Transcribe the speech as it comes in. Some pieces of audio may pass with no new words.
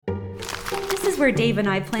where Dave and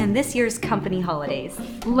I plan this year's company holidays.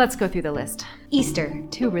 Let's go through the list. Easter.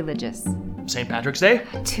 Too religious. St. Patrick's Day?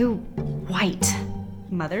 Too white.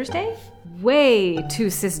 Mother's Day? Way too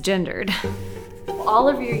cisgendered. All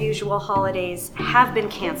of your usual holidays have been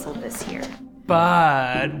canceled this year.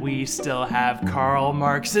 But we still have Karl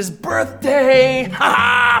Marx's birthday!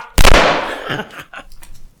 Ha ha!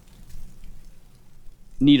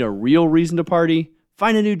 Need a real reason to party?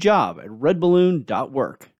 Find a new job at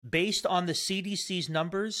redballoon.work. Based on the CDC's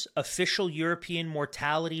numbers, official European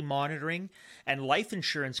mortality monitoring, and life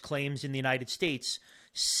insurance claims in the United States,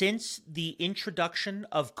 since the introduction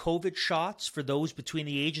of COVID shots for those between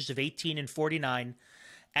the ages of 18 and 49,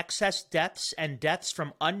 excess deaths and deaths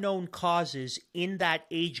from unknown causes in that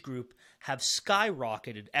age group have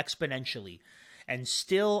skyrocketed exponentially, and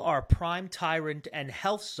still our prime tyrant and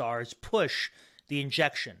health czars push the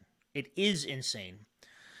injection. It is insane.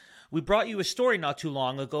 We brought you a story not too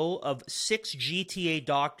long ago of 6 GTA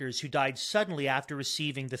doctors who died suddenly after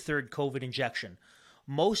receiving the third COVID injection,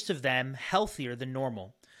 most of them healthier than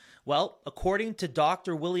normal. Well, according to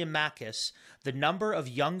Dr. William Makis, the number of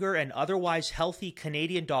younger and otherwise healthy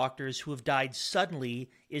Canadian doctors who have died suddenly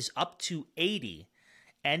is up to 80.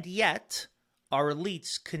 And yet, our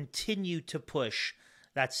elites continue to push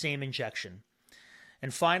that same injection.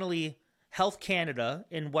 And finally, Health Canada,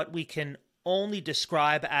 in what we can only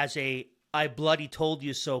describe as a "I bloody told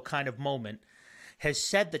you so" kind of moment, has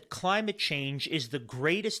said that climate change is the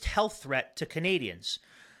greatest health threat to Canadians.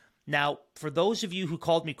 Now, for those of you who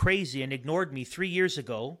called me crazy and ignored me 3 years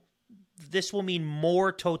ago, this will mean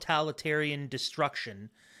more totalitarian destruction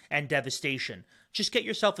and devastation. Just get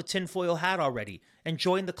yourself a tinfoil hat already and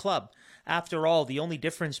join the club. After all, the only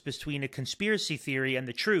difference between a conspiracy theory and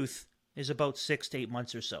the truth is about 6 to 8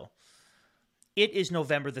 months or so. It is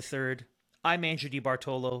November the 3rd. I'm Andrew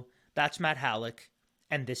DiBartolo, that's Matt Halleck,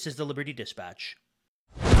 and this is the Liberty Dispatch.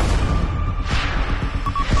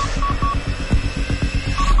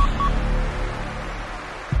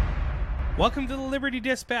 Welcome to the Liberty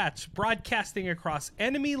Dispatch, broadcasting across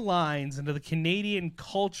enemy lines into the Canadian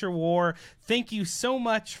culture war. Thank you so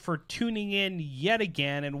much for tuning in yet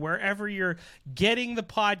again, and wherever you're getting the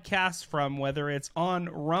podcast from, whether it's on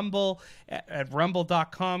Rumble at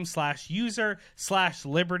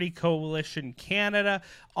rumble.com/user/Liberty Coalition Canada,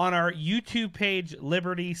 on our YouTube page,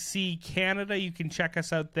 Liberty C Canada, you can check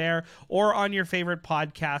us out there, or on your favorite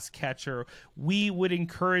podcast catcher. We would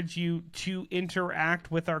encourage you to interact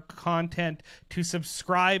with our content, to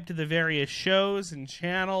subscribe to the various shows and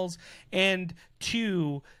channels, and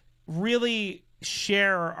to really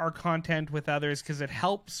share our content with others, because it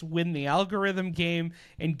helps win the algorithm game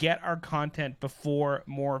and get our content before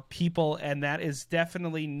more people, and that is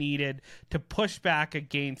definitely needed to push back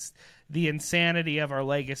against the insanity of our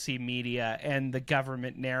legacy media and the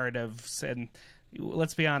government narratives. And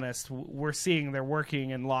let's be honest, we're seeing they're working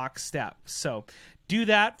in lockstep. So do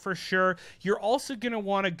that for sure. You're also going to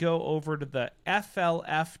want to go over to the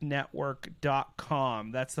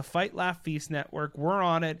FLFnetwork.com. That's the Fight Laugh Feast Network. We're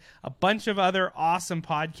on it. A bunch of other awesome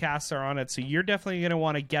podcasts are on it, so you're definitely going to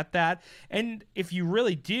want to get that. And if you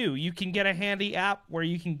really do, you can get a handy app where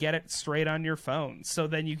you can get it straight on your phone. So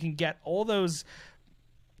then you can get all those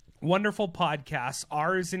wonderful podcasts,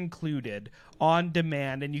 ours included, on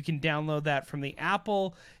demand, and you can download that from the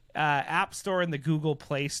Apple App Store and the Google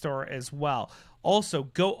Play Store as well. Also,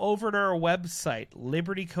 go over to our website,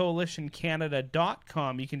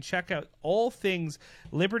 libertycoalitioncanada.com. You can check out all things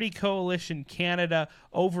Liberty Coalition Canada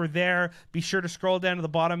over there. Be sure to scroll down to the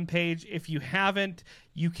bottom page. If you haven't,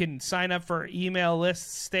 you can sign up for our email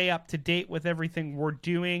list, stay up to date with everything we're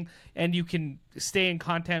doing, and you can stay in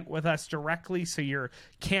contact with us directly, so you're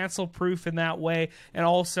cancel-proof in that way. And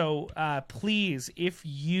also, please, if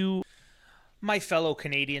you... My fellow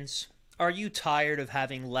Canadians, are you tired of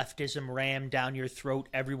having leftism rammed down your throat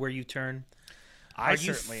everywhere you turn? Are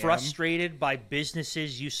you frustrated by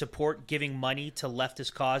businesses you support giving money to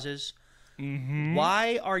leftist causes? Mm-hmm.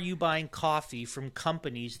 Why are you buying coffee from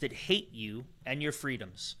companies that hate you and your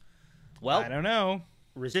freedoms? Well, I don't know.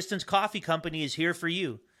 Resistance Coffee Company is here for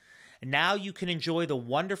you. And now you can enjoy the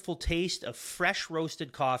wonderful taste of fresh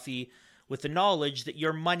roasted coffee with the knowledge that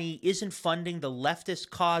your money isn't funding the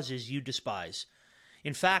leftist causes you despise.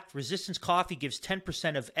 In fact, Resistance Coffee gives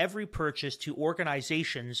 10% of every purchase to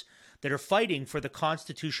organizations that are fighting for the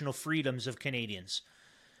constitutional freedoms of Canadians.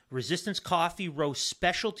 Resistance Coffee roasts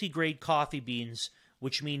specialty-grade coffee beans,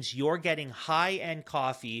 which means you're getting high-end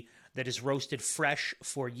coffee that is roasted fresh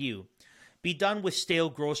for you. Be done with stale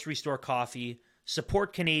grocery store coffee.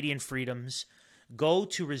 Support Canadian freedoms. Go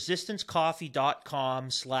to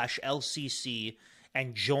resistancecoffee.com/LCC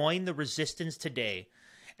and join the resistance today.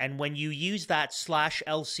 And when you use that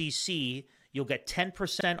 /LCC, you'll get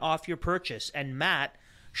 10% off your purchase. And Matt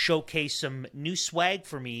showcased some new swag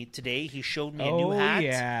for me today. He showed me a new hat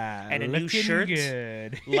and a new shirt.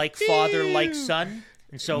 Good. Like father, like son.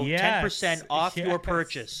 And so Yes, 10% off your yes.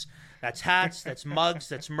 purchase. That's hats, that's mugs,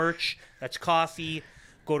 that's merch, that's coffee.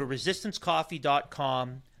 Go to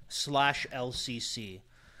resistancecoffe.com/LCC.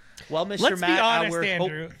 Well, Mr. Let's Matt, be honest, our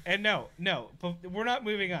Andrew. And no, but we're not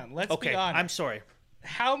moving on. Let's Okay, be honest. I'm sorry.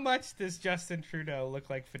 How much does Justin Trudeau look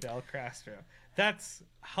like Fidel Castro? That's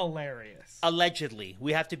hilarious. Allegedly.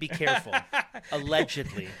 We have to be careful.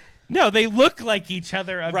 Allegedly. No, they look like each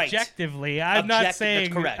other Right. objectively. I'm not Objective-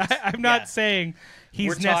 saying. that's correct. I'm not Yeah. saying he's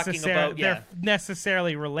We're talking necessarily. about- yeah. They're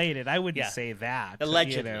necessarily related. I wouldn't Yeah. say that.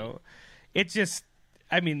 Allegedly. You know? It just.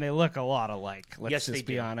 I mean, they look a lot alike. Let's Yes, just they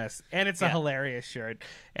be do. honest. And it's a Yeah. hilarious shirt.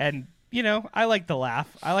 And I like to laugh.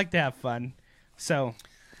 I like to have fun. So.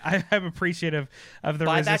 I'm appreciative of the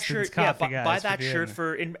Buy that Resistance shirt. Yeah, Coffee guys. buy that doing shirt it.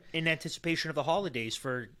 for in anticipation of the holidays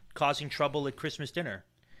for causing trouble at Christmas dinner.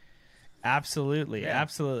 Absolutely, Yeah.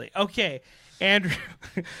 absolutely. Okay, Andrew,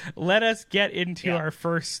 let us get into Yeah. our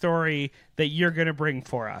first story that you're going to bring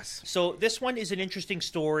for us. So this one is an interesting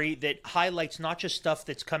story that highlights not just stuff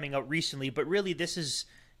that's coming out recently, but really this is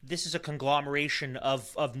a conglomeration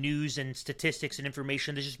of news and statistics and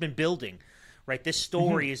information that's just been building. Right, this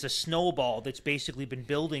story is a snowball that's basically been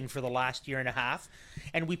building for the last year and a half,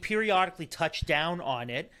 and we periodically touch down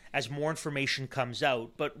on it as more information comes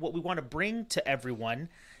out. But what we want to bring to everyone,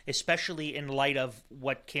 especially in light of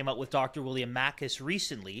what came out with Dr. William Makis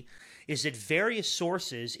recently, is that various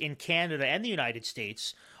sources in Canada and the United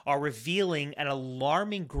States are revealing an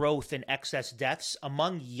alarming growth in excess deaths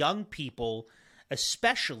among young people,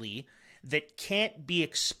 especially, that can't be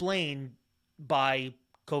explained by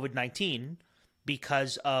COVID-19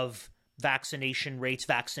 because of vaccination rates,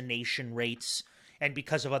 and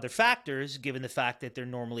because of other factors, given the fact that they're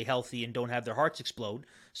normally healthy and don't have their hearts explode.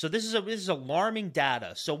 So this is alarming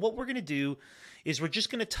data. So what we're going to do is we're just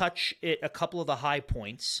going to touch it a couple of the high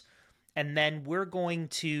points, and then we're going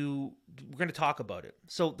to talk about it.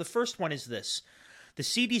 So the first one is this. The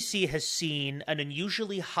CDC has seen an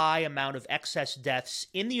unusually high amount of excess deaths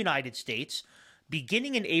in the United States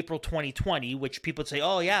beginning in April 2020, which people say,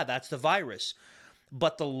 oh yeah, that's the virus.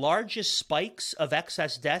 But the largest spikes of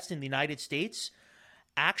excess deaths in the United States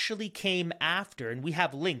actually came after, and we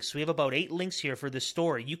have links. We have about 8 links here for this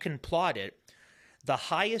story. You can plot it. The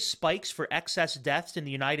highest spikes for excess deaths in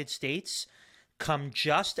the United States come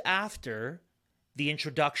just after the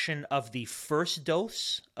introduction of the first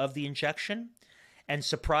dose of the injection, and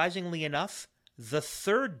surprisingly enough, the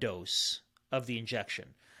third dose of the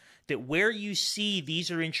injection. That where you see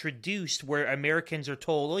these are introduced, where Americans are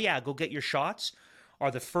told, oh yeah, go get your shots,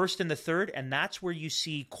 are the first and the third, and that's where you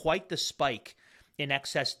see quite the spike in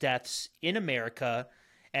excess deaths in America,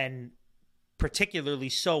 and particularly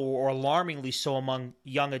so, or alarmingly so, among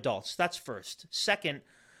young adults. That's first. Second,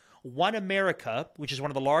 One America, which is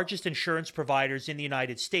one of the largest insurance providers in the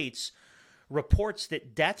United States, reports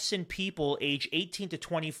that deaths in people age 18 to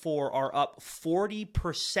 24 are up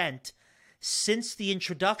 40% since the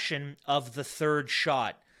introduction of the third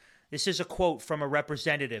shot. This is a quote from a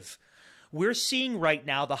representative. We're seeing right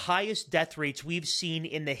now the highest death rates we've seen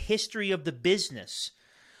in the history of the business.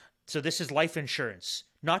 So this is life insurance.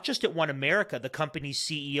 Not just at One America, the company's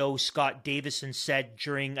CEO, Scott Davison, said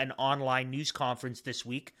during an online news conference this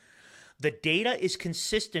week. The data is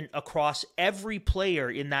consistent across every player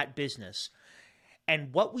in that business.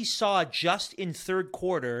 And what we saw just in third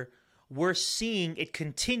quarter, we're seeing it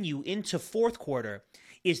continue into fourth quarter,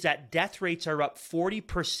 is that death rates are up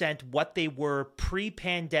 40% what they were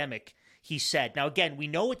pre-pandemic, he said. Now, again, we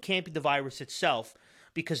know it can't be the virus itself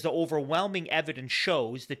because the overwhelming evidence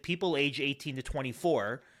shows that people age 18 to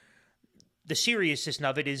 24, the seriousness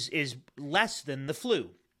of it is less than the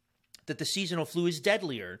flu, that the seasonal flu is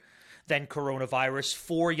deadlier than coronavirus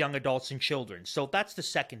for young adults and children. So that's the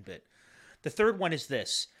second bit. The third one is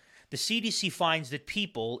this. The CDC finds that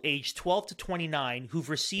people aged 12 to 29 who've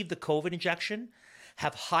received the COVID injection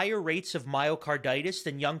have higher rates of myocarditis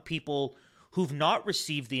than young people who've not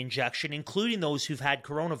received the injection, including those who've had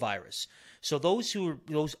coronavirus. So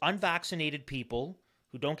those unvaccinated people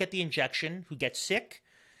who don't get the injection, who get sick,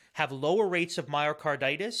 have lower rates of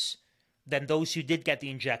myocarditis than those who did get the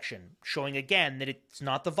injection, showing again that it's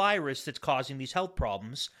not the virus that's causing these health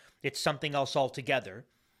problems, it's something else altogether.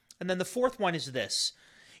 And then the fourth one is this.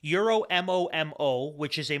 EuroMOMO,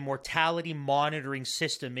 which is a mortality monitoring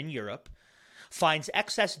system in Europe, finds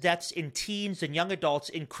excess deaths in teens and young adults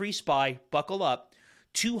increased by, buckle up,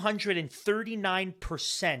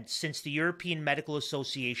 239% since the European Medical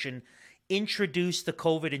Association introduced the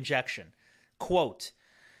COVID injection. Quote,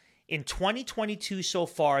 in 2022 so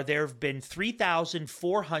far, there have been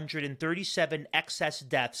 3,437 excess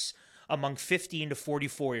deaths among 15 to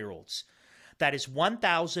 44-year-olds. That is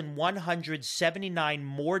 1,179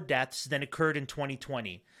 more deaths than occurred in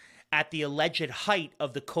 2020 at the alleged height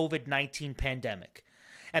of the COVID-19 pandemic.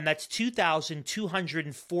 And that's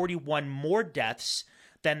 2,241 more deaths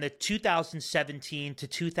than the 2017 to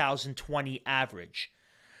 2020 average.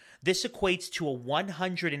 This equates to a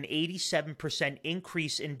 187%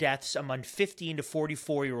 increase in deaths among 15 to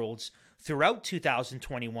 44-year-olds throughout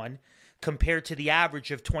 2021 compared to the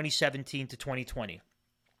average of 2017 to 2020.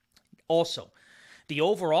 Also, the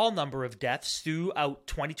overall number of deaths throughout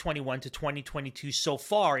 2021 to 2022 so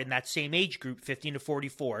far in that same age group, 15 to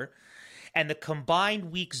 44, and the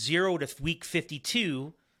combined week 0 to week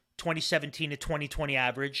 52, 2017 to 2020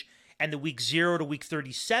 average, and the week 0 to week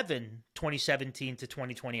 37, 2017 to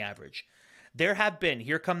 2020 average. There have been,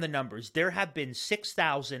 here come the numbers, there have been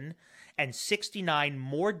 6,069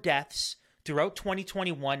 more deaths throughout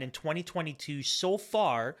 2021 and 2022 so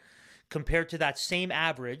far compared to that same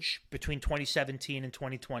average between 2017 and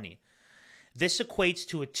 2020. This equates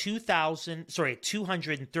to a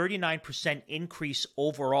 239% increase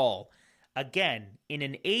overall, again, in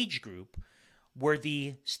an age group where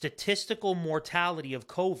the statistical mortality of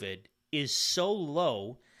COVID is so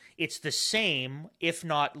low, it's the same, if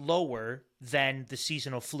not lower, than the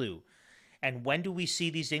seasonal flu. And when do we see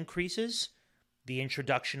these increases? The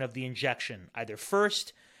introduction of the injection, either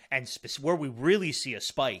first, and where we really see a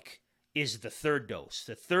spike is the third dose.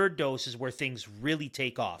 The third dose is where things really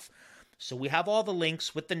take off. So we have all the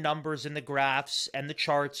links with the numbers and the graphs and the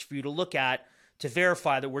charts for you to look at to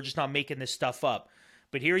verify that we're just not making this stuff up.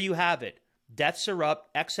 But here you have it. Deaths are up,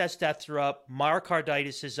 excess deaths are up,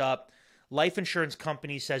 myocarditis is up, life insurance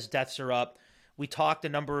company says deaths are up. We talked a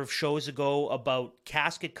number of shows ago about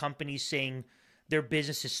casket companies saying their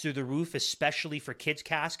business is through the roof, especially for kids'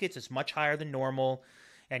 caskets. It's much higher than normal.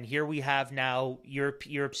 And here we have now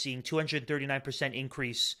Europe seeing 239%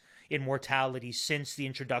 increase in mortality since the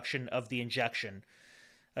introduction of the injection.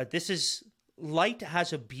 Light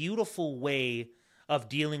has a beautiful way of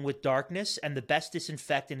dealing with darkness, and the best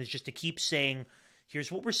disinfectant is just to keep saying, here's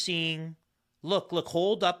what we're seeing. Look,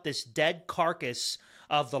 hold up this dead carcass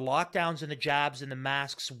of the lockdowns and the jabs and the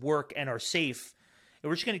masks work and are safe. And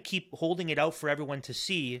we're just going to keep holding it out for everyone to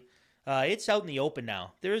see. It's out in the open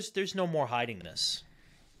now. There's no more hiding this.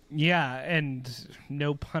 Yeah, and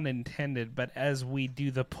no pun intended, but as we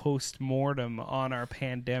do the post-mortem on our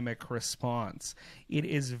pandemic response, it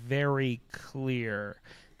is very clear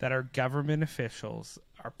that our government officials,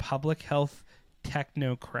 our public health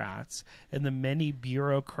technocrats, and the many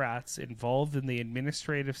bureaucrats involved in the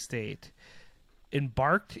administrative state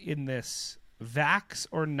embarked in this vax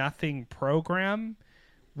or nothing program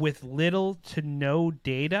with little to no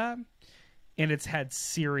data, and it's had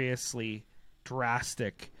seriously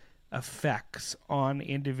drastic effects on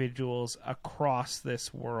individuals across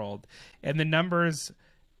this world. And the numbers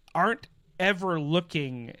aren't ever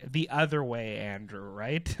looking the other way, Andrew,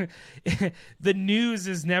 right? The news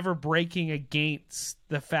is never breaking against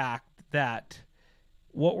the fact that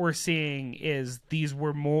what we're seeing is these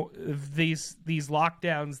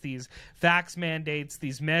lockdowns, these vax mandates,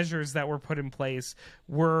 these measures that were put in place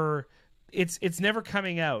were it's never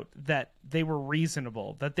coming out that they were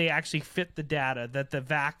reasonable, that they actually fit the data, that the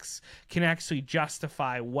vax can actually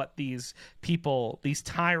justify what these people, these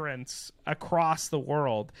tyrants across the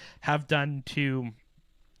world have done to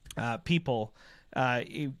people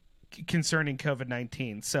concerning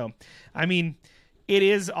COVID-19. So, I mean, it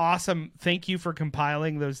is awesome. Thank you for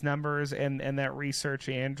compiling those numbers and that research,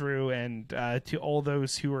 Andrew, and to all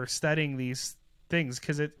those who are studying these things,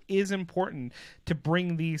 because it is important to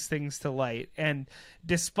bring these things to light. And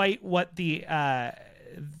despite what the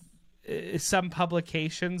some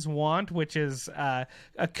publications want, which is a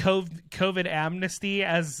COVID amnesty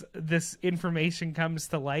as this information comes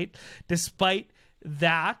to light, despite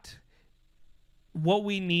that, what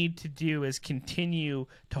we need to do is continue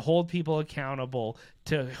to hold people accountable,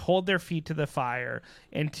 to hold their feet to the fire,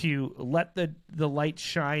 and to let the light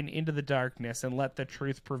shine into the darkness and let the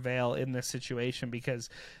truth prevail in this situation, because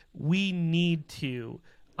we need to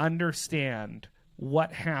understand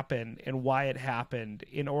what happened and why it happened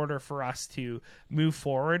in order for us to move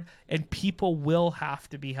forward. And people will have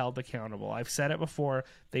to be held accountable. I've said it before,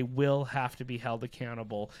 they will have to be held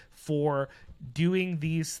accountable for doing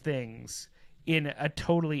these things in a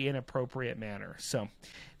totally inappropriate manner. So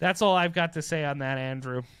that's all I've got to say on that,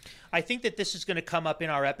 Andrew. I think that this is going to come up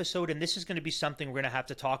in our episode, and this is going to be something we're going to have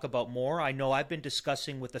to talk about more. I know I've been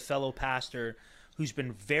discussing with a fellow pastor who's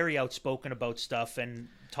been very outspoken about stuff, and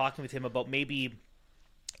talking with him about maybe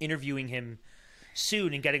interviewing him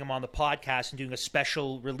soon and getting him on the podcast and doing a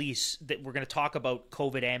special release that we're going to talk about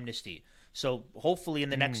COVID amnesty. So hopefully in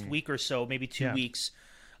the next week or so, maybe 2 weeks,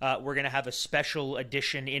 we're going to have a special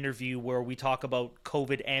edition interview where we talk about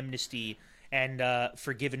COVID amnesty and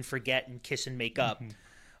forgive and forget and kiss and make up.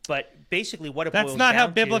 But basically what it boils That's not how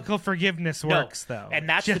down biblical forgiveness works, though. And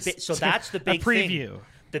that's that's the big preview. thing.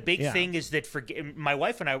 The big thing is that my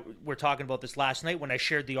wife and I were talking about this last night when I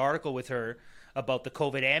shared the article with her about the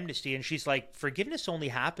COVID amnesty, and she's like, forgiveness only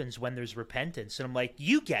happens when there's repentance. And I'm like,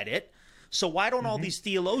 you get it. So why don't all these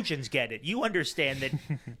theologians get it? You understand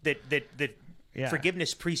that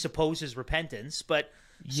forgiveness presupposes repentance, but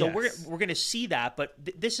so we're going to see that. But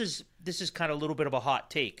this is kind of a little bit of a hot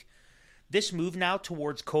take. This move now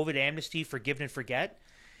towards COVID amnesty, forgive and forget,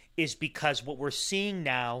 is because what we're seeing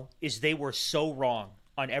now is they were so wrong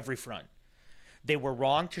on every front. They were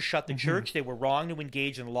wrong to shut the church. They were wrong to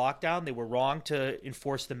engage in lockdown. They were wrong to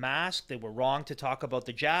enforce the mask. They were wrong to talk about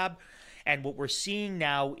the jab. And what we're seeing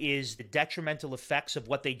now is the detrimental effects of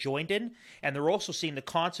what they joined in. And they're also seeing the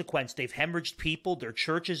consequence. They've hemorrhaged people. Their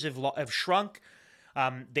churches have shrunk.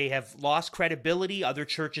 They have lost credibility. Other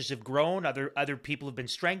churches have grown. Other people have been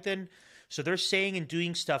strengthened. So they're saying and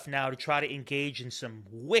doing stuff now to try to engage in some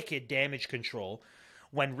wicked damage control,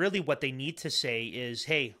 when really what they need to say is,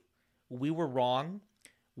 hey, we were wrong.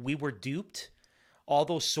 We were duped. All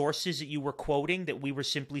those sources that you were quoting, that we were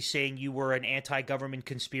simply saying you were an anti-government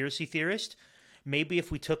conspiracy theorist, maybe if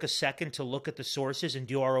we took a second to look at the sources and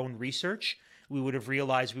do our own research, we would have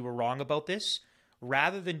realized we were wrong about this.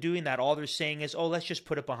 Rather than doing that, all they're saying is, oh, let's just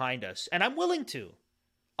put it behind us. And I'm willing to.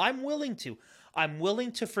 I'm willing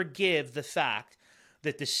to forgive the fact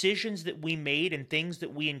that decisions that we made and things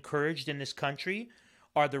that we encouraged in this country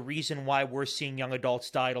are the reason why we're seeing young adults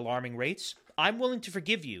die at alarming rates. I'm willing to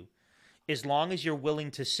forgive you as long as you're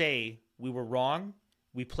willing to say, we were wrong,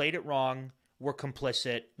 we played it wrong, we're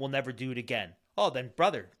complicit, we'll never do it again. Oh, then,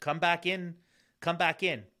 brother, come back in,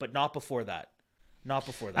 but not before that. Not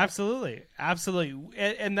before that. Absolutely.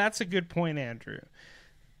 And that's a good point, Andrew.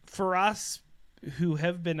 For us who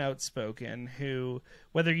have been outspoken, who,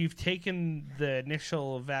 whether you've taken the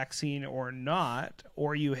initial vaccine or not,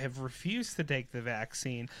 or you have refused to take the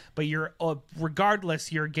vaccine, but you're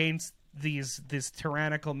regardless, you're against these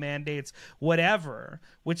tyrannical mandates, whatever,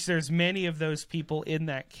 which there's many of those people in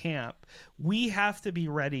that camp, we have to be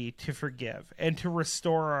ready to forgive and to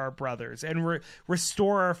restore our brothers and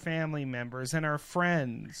restore our family members and our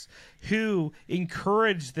friends who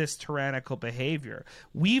encourage this tyrannical behavior.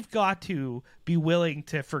 We've got to be willing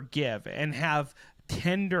to forgive and have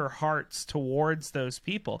tender hearts towards those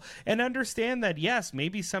people, and understand that, yes,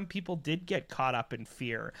 maybe some people did get caught up in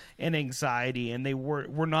fear and anxiety and they were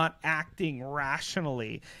not acting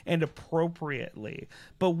rationally and appropriately,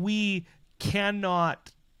 but we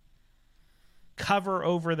cannot cover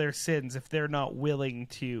over their sins if they're not willing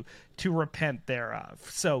to repent thereof.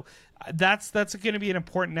 So that's going to be an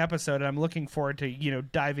important episode, and I'm looking forward to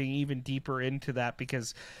diving even deeper into that,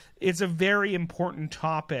 because it's a very important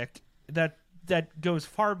topic that goes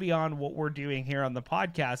far beyond what we're doing here on the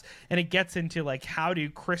podcast, and it gets into like, how do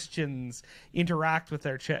Christians interact with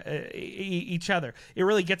their each other? It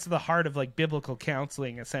really gets to the heart of like biblical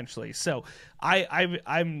counseling, essentially. So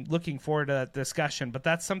I'm looking forward to that discussion, but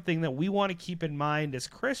that's something that we want to keep in mind as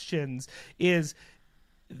Christians is,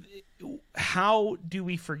 how do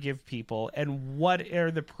we forgive people, and what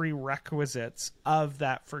are the prerequisites of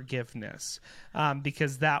that forgiveness?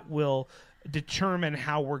 Because that will determine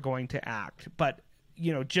how we're going to act. But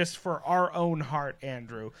just for our own heart,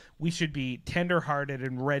 Andrew, we should be tender-hearted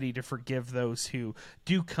and ready to forgive those who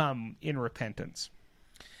do come in repentance.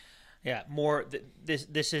 Yeah, more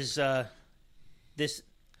this is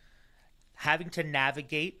having to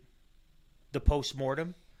navigate the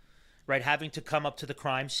post-mortem, right? Having to come up to the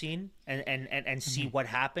crime scene and see what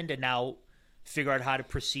happened, and now figure out how to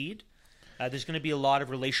proceed. There's going to be a lot of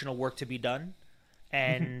relational work to be done,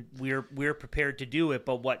 and we're prepared to do it.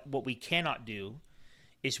 But what we cannot do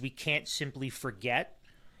is we can't simply forget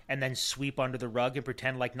and then sweep under the rug and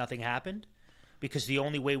pretend like nothing happened, because the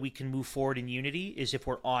only way we can move forward in unity is if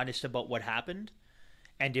we're honest about what happened,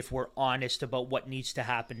 and if we're honest about what needs to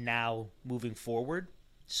happen now moving forward.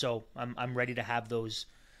 So I'm ready to have those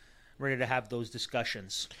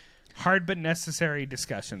discussions. Hard but necessary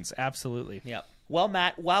discussions. Absolutely. Yeah. Well,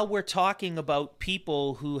 Matt, while we're talking about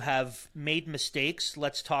people who have made mistakes,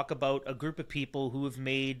 let's talk about a group of people who have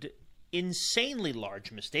made insanely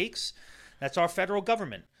large mistakes. That's our federal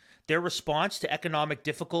government. Their response to economic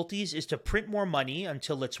difficulties is to print more money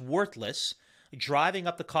until it's worthless, driving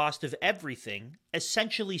up the cost of everything,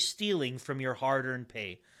 essentially stealing from your hard-earned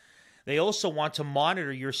pay. They also want to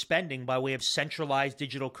monitor your spending by way of centralized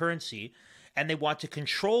digital currency, and they want to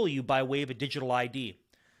control you by way of a digital ID.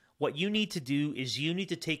 What you need to do is you need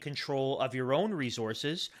to take control of your own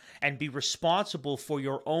resources and be responsible for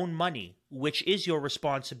your own money, which is your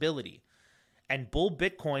responsibility. And Bull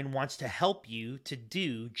Bitcoin wants to help you to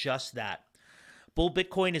do just that. Bull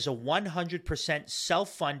Bitcoin is a 100%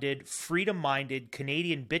 self-funded, freedom-minded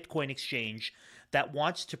Canadian Bitcoin exchange that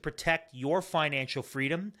wants to protect your financial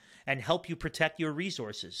freedom and help you protect your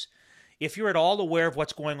resources. If you're at all aware of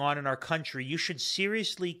what's going on in our country, you should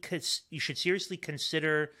seriously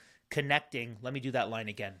consider connecting. Let me do that line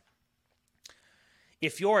again.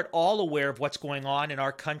 If you're at all aware of what's going on in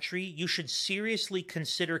our country, you should seriously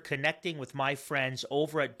consider connecting with my friends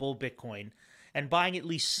over at Bull Bitcoin and buying at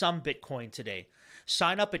least some Bitcoin today.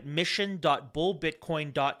 Sign up at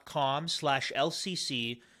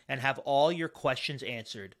mission.bullbitcoin.com/LCC and have all your questions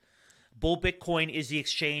answered. Bull Bitcoin is the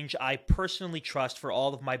exchange I personally trust for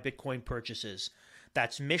all of my Bitcoin purchases.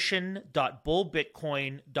 That's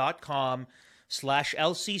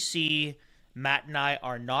mission.bullbitcoin.com/LCC. Matt and I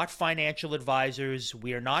are not financial advisors.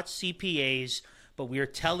 We are not CPAs, but we are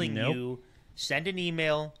telling you, send an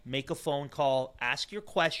email, make a phone call, ask your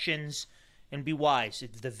questions, and be wise.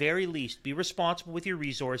 At the very least, be responsible with your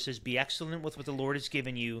resources, be excellent with what the Lord has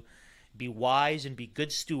given you, be wise and be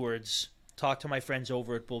good stewards. Talk to my friends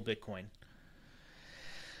over at Bull Bitcoin.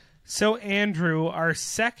 So, Andrew, our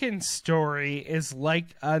second story is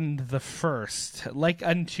like unto the first.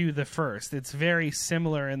 It's very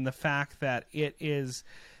similar in the fact that it is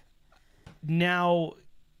now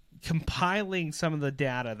compiling some of the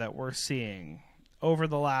data that we're seeing over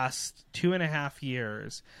the last 2.5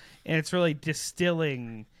 years, and it's really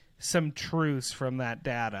distilling some truths from that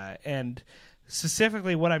data. And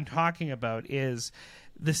specifically what I'm talking about is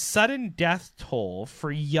the sudden death toll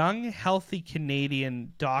for young, healthy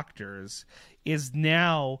Canadian doctors is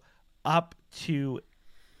now up to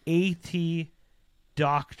 80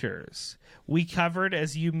 doctors. We covered,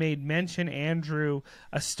 as you made mention, Andrew,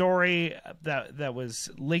 a story that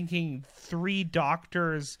was linking 3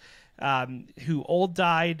 doctors who all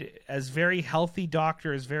died as very healthy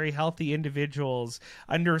doctors, very healthy individuals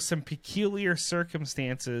under some peculiar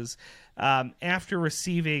circumstances after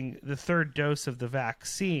receiving the 3rd dose of the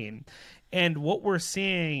vaccine. And what we're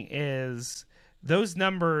seeing is those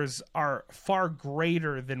numbers are far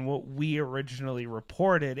greater than what we originally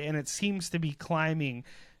reported, and it seems to be climbing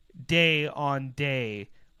day on day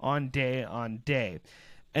on day on day.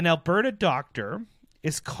 An Alberta doctor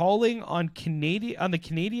is calling on the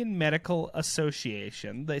Canadian Medical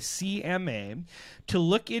Association, the CMA, to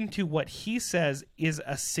look into what he says is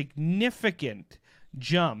a significant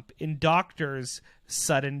jump in doctors'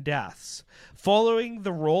 sudden deaths following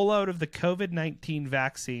the rollout of the COVID-19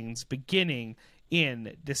 vaccines beginning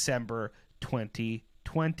in December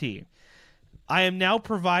 2020. I am now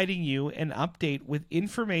providing you an update with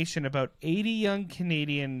information about 80 young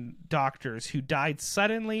Canadian doctors who died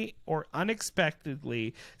suddenly or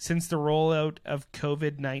unexpectedly since the rollout of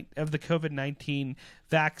the COVID-19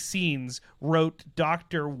 vaccines, wrote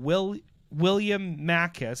Dr. William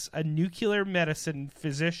Makis, a nuclear medicine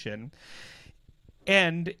physician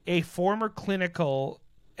and a former clinical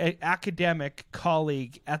academic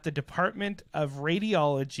colleague at the Department of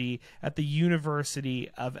Radiology at the University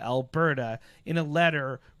of Alberta, in a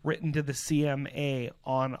letter written to the CMA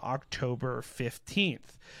on October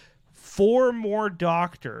 15th. 4 more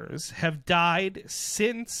doctors have died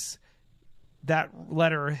since that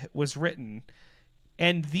letter was written,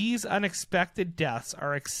 and these unexpected deaths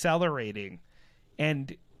are accelerating,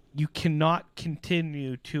 and you cannot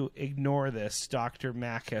continue to ignore this, Dr.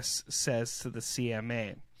 Makis says to the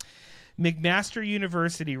CMA. McMaster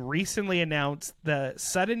University recently announced the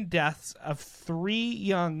sudden deaths of 3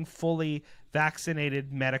 young, fully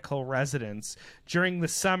vaccinated medical residents during the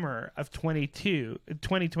summer of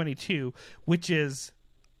 2022, which is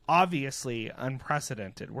obviously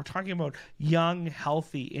unprecedented. We're talking about young,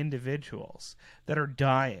 healthy individuals that are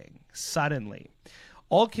dying suddenly.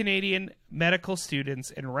 All Canadian medical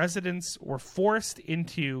students and residents were forced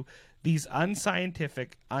into these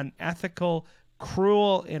unscientific, unethical,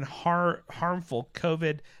 cruel, and harmful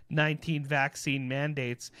COVID-19 vaccine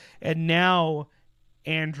mandates. And now,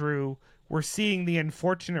 Andrew, we're seeing the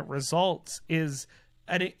unfortunate results is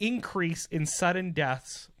an increase in sudden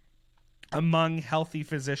deaths among healthy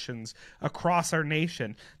physicians across our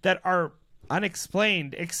nation that are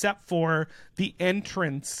unexplained except for the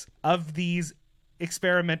entrance of these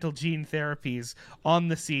experimental gene therapies on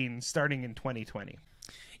the scene starting in 2020.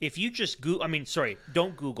 if you just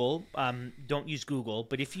don't Google, don't use Google,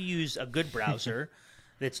 but if you use a good browser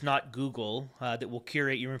that's not Google, that will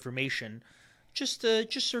curate your information, just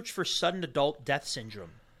search for sudden adult death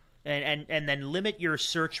syndrome, and then limit your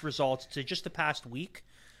search results to just the past week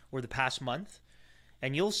or the past month,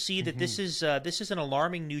 and you'll see that this is an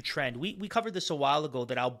alarming new trend. We covered this a while ago,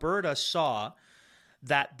 that Alberta saw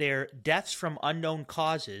that their deaths from unknown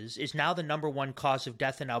causes is now the number one cause of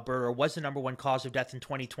death in Alberta, or was the number one cause of death in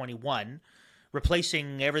 2021,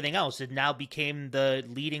 replacing everything else. It now became the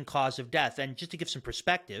leading cause of death. And just to give some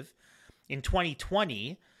perspective, in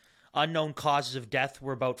 2020, unknown causes of death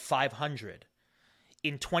were about 500.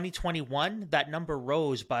 In 2021, that number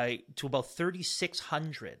rose to about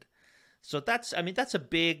 3,600. So that's a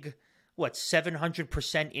big,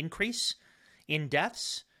 700% increase in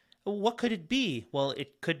deaths? What could it be? Well,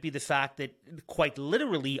 it could be the fact that quite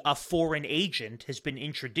literally a foreign agent has been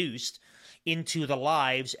introduced into the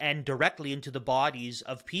lives and directly into the bodies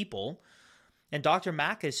of people. And Dr.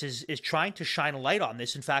 Makis is trying to shine a light on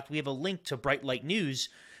this. In fact, we have a link to Bright Light News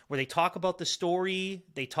where they talk about the story.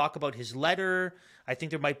 They talk about his letter. I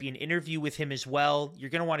think there might be an interview with him as well.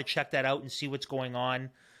 You're going to want to check that out and see what's going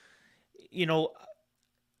on. You know,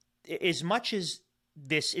 as much as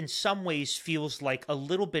this in some ways feels like a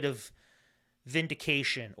little bit of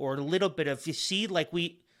vindication, or a little bit of, you see, like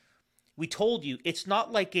we told you, it's not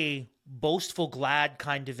like a boastful, glad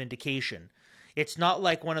kind of vindication. It's not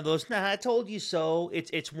like one of those, nah, I told you so.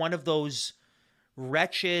 It's one of those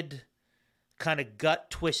wretched kind of gut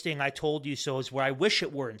twisting, I told you so, is where I wish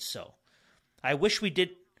it weren't so. I wish we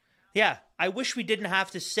didn't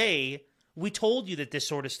have to say, we told you that this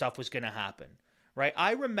sort of stuff was going to happen. Right,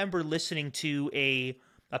 I remember listening to a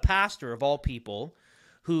pastor of all people,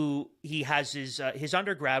 who he has his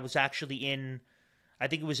undergrad was actually in, I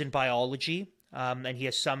think it was in biology, and he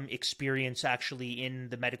has some experience actually in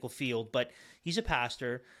the medical field, but he's a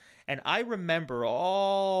pastor. And I remember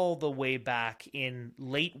all the way back in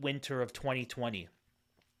late winter of 2020,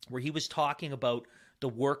 where he was talking about the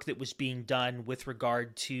work that was being done with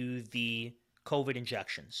regard to the COVID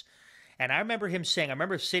injections. And I remember him saying, I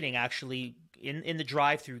remember sitting actually in the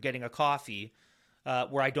drive-thru getting a coffee,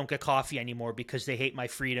 where I don't get coffee anymore because they hate my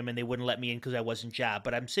freedom and they wouldn't let me in because I wasn't jabbed.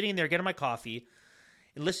 But I'm sitting there getting my coffee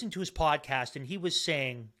and listening to his podcast, and he was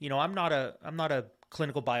saying, you know, I'm not a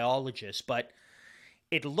clinical biologist, but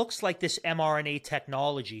it looks like this mRNA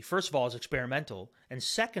technology, first of all, is experimental, and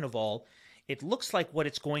second of all, it looks like what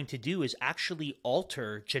it's going to do is actually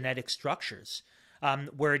alter genetic structures,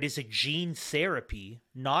 where it is a gene therapy,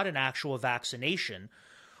 not an actual vaccination,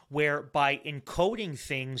 where by encoding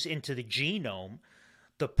things into the genome,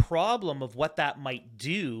 the problem of what that might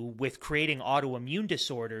do with creating autoimmune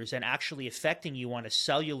disorders and actually affecting you on a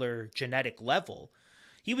cellular genetic level.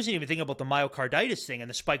 He wasn't even thinking about the myocarditis thing and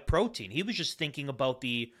the spike protein. He was just thinking about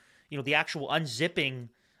the actual unzipping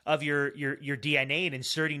of your DNA and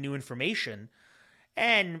inserting new information.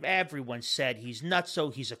 And everyone said he's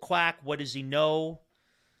nutso, he's a quack, what does he know?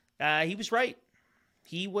 He was right.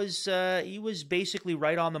 He was basically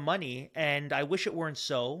right on the money, and I wish it weren't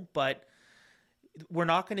so, but we're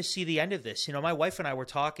not going to see the end of this. You know, my wife and I were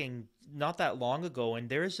talking not that long ago, and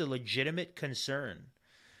there's a legitimate concern.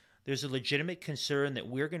 There's a legitimate concern that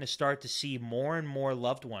we're going to start to see more and more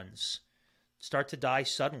loved ones start to die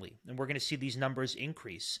suddenly, and we're going to see these numbers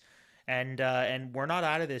increase. And we're not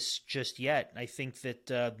out of this just yet. I think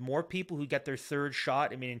that more people who get their third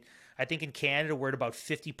shot, I think in Canada we're at about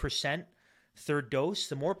 50% third dose.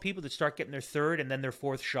 The more people that start getting their third and then their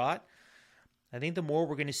fourth shot, I think the more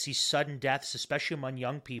we're going to see sudden deaths, especially among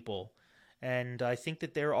young people. And I think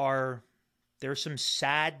that there are some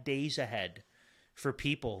sad days ahead for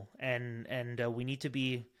people, and we need to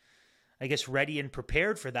be, I guess, ready and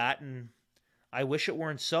prepared for that. And I wish it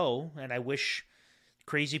weren't so, and I wish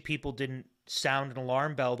crazy people didn't sound an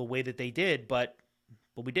alarm bell the way that they did, but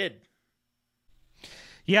we did.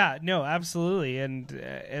 Yeah, no, absolutely.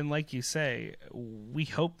 And like you say, we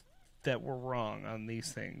hope that we're wrong on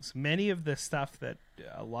these things. Many of the stuff that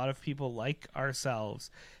a lot of people like ourselves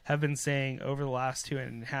have been saying over the last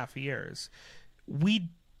 2.5 years, we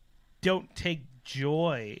don't take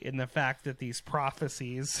joy in the fact that these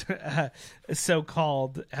prophecies,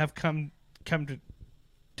 so-called, have come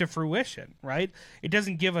to fruition, right? It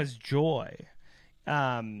doesn't give us joy,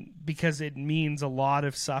 because it means a lot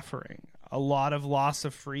of suffering, a lot of loss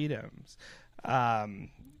of freedoms.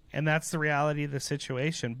 And that's the reality of the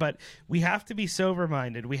situation. But we have to be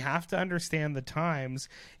sober-minded. We have to understand the times,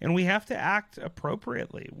 and we have to act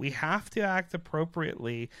appropriately. We have to act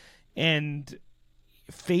appropriately and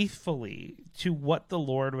faithfully to what the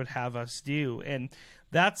Lord would have us do. And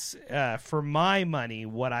That's, for my money,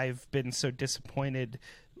 what I've been so disappointed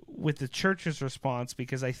with the church's response,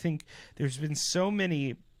 because I think there's been so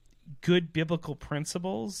many good biblical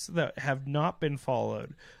principles that have not been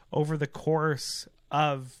followed over the course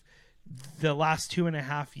of the last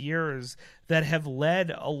 2.5 years that have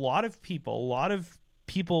led a lot of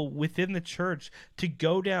people within the church to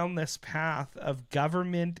go down this path of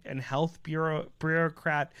government and health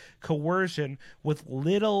bureaucrat coercion with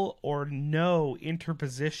little or no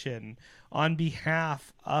interposition on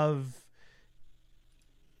behalf of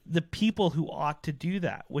the people who ought to do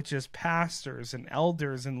that, which is pastors and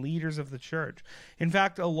elders and leaders of the church. In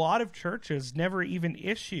fact, a lot of churches never even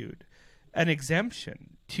issued an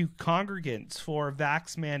exemption to congregants for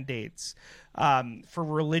vax mandates, for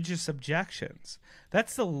religious objections.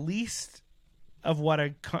 That's the least of what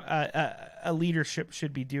a leadership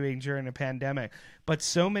should be doing during a pandemic. But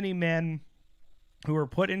so many men who were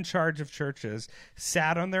put in charge of churches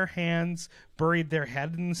sat on their hands, buried their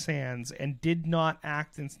head in the sands, and did not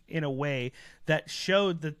act in a way that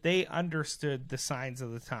showed that they understood the signs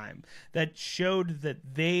of the time, that showed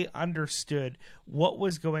that they understood what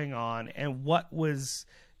was going on and what we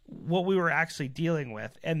were actually dealing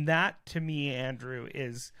with. And that, to me, Andrew,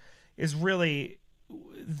 is really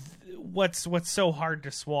what's so hard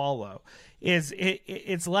to swallow.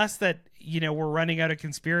 It's less that we're running out of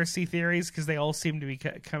conspiracy theories, because they all seem to be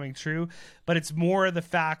coming true, but it's more the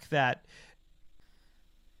fact that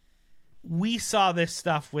we saw this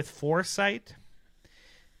stuff with foresight,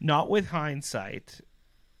 not with hindsight.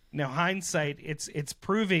 Now, hindsight, it's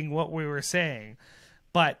proving what we were saying,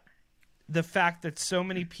 but the fact that so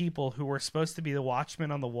many people who were supposed to be the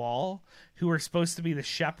watchmen on the wall, who were supposed to be the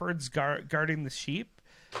shepherds guarding the sheep,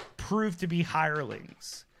 proved to be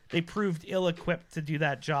hirelings. They proved ill-equipped to do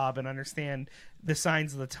that job and understand the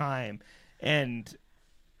signs of the time. And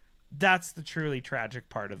that's the truly tragic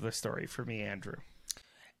part of the story for me, Andrew.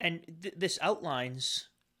 And this outlines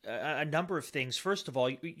a number of things. First of all,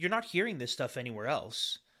 you're not hearing this stuff anywhere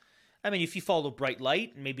else. I mean, if you follow Bright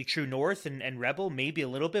Light and maybe True North and Rebel, maybe a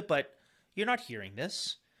little bit, but you're not hearing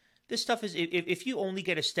this. This stuff is, if you only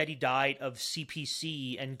get a steady diet of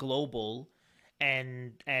CPC and Global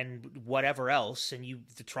and whatever else, and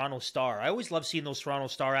the Toronto Star. I always love seeing those Toronto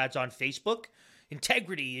Star ads on Facebook.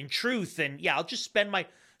 Integrity and truth, and I'll just spend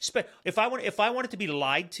if I wanted to be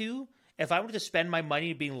lied to, if I wanted to spend my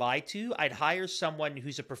money being lied to, I'd hire someone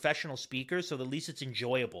who's a professional speaker, so at least it's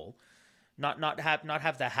enjoyable. Not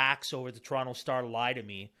have the hacks over the Toronto Star lie to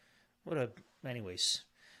me. Anyways.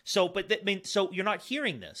 So so you're not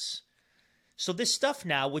hearing this. So this stuff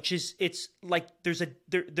now, which is, it's like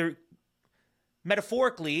there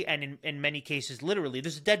metaphorically, and in many cases literally,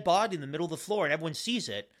 there's a dead body in the middle of the floor and everyone sees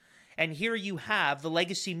it. And here you have the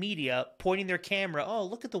legacy media pointing their camera, oh,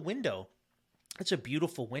 look at the window. It's a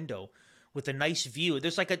beautiful window with a nice view.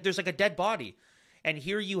 There's like a dead body. And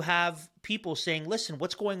here you have people saying, listen,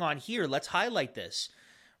 what's going on here? Let's highlight this,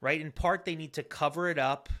 right? In part, they need to cover it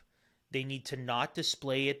up. They need to not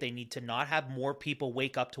display it. They need to not have more people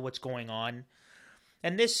wake up to what's going on.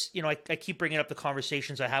 And this, I keep bringing up the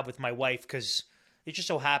conversations I have with my wife, because it just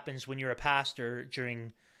so happens when you're a pastor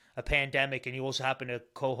during a pandemic and you also happen to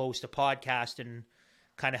co-host a podcast and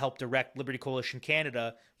kind of help direct Liberty Coalition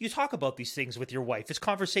Canada, you talk about these things with your wife. It's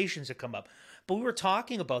conversations that come up. But we were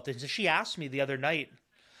talking about this, and she asked me the other night.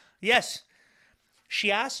 Yes,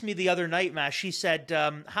 she asked me the other night, Matt. She said,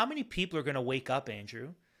 how many people are going to wake up,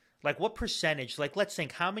 Andrew? Like, what percentage? Like, let's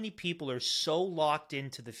think, how many people are so locked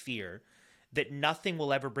into the fear that nothing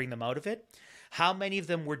will ever bring them out of it? How many of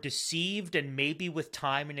them were deceived, and maybe with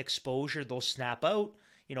time and exposure, they'll snap out?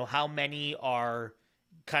 How many are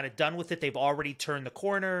kind of done with it? They've already turned the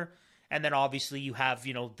corner. And then obviously you have,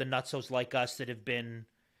 the nutsos like us that have been,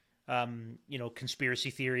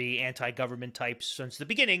 conspiracy theory, anti-government types since the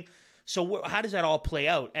beginning. So how does that all play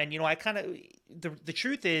out? And, I kind of, the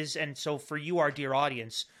truth is, and so for you, our dear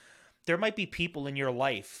audience, there might be people in your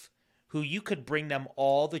life who you could bring them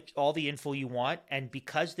all the info you want. And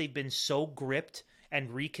because they've been so gripped and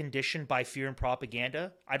reconditioned by fear and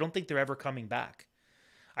propaganda, I don't think they're ever coming back.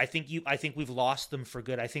 I think we've lost them for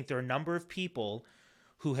good. I think there are a number of people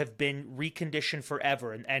who have been reconditioned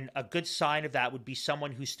forever. And a good sign of that would be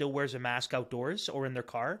someone who still wears a mask outdoors or in their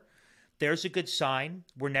car. There's a good sign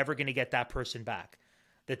we're never going to get that person back.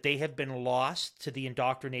 That they have been lost to the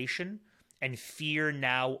indoctrination, and fear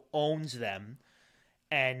now owns them,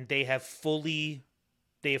 and they have fully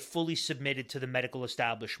submitted to the medical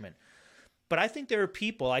establishment. But I still think there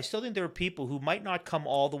are people who might not come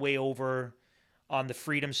all the way over on the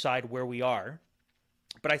freedom side where we are.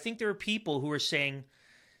 But I think there are people who are saying,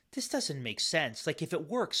 this doesn't make sense. Like, if it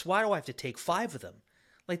works, why do I have to take 5 of them?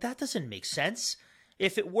 Like, that doesn't make sense.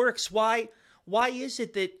 If it works, why is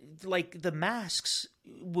it that, like, the masks,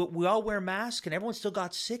 we all wear masks and everyone still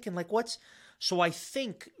got sick? And, like, what's... So I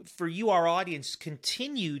think for you, our audience,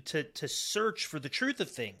 continue to search for the truth of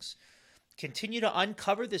things. Continue to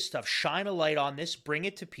uncover this stuff, shine a light on this, bring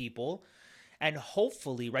it to people. And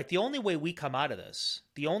hopefully, right, the only way we come out of this,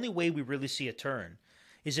 the only way we really see a turn,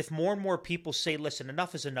 is if more and more people say, listen,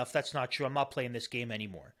 enough is enough. That's not true. I'm not playing this game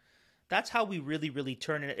anymore. That's how we really, really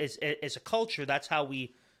turn it as a culture. That's how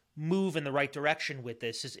we move in the right direction with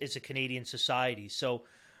this as a Canadian society. So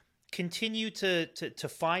continue to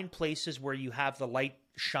find places where you have the light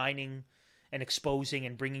shining and exposing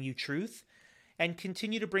and bringing you truth, and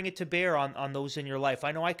continue to bring it to bear on those in your life.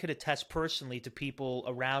 I know I could attest personally to people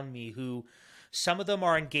around me who, some of them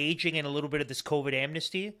are engaging in a little bit of this COVID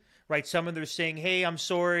amnesty, right? Some of them are saying, hey, I'm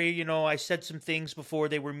sorry, I said some things before,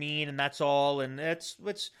 they were mean, and that's all, and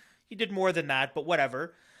you did more than that, but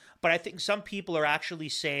whatever. But I think some people are actually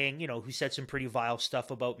saying, who said some pretty vile stuff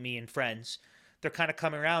about me and friends, they're kind of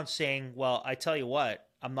coming around saying, well, I tell you what,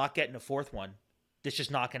 I'm not getting a fourth one. This is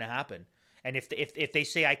just not going to happen. And if they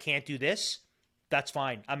say I can't do this, that's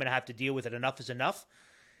fine. I'm going to have to deal with it. Enough is enough.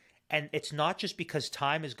 And it's not just because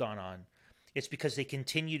time has gone on. It's because they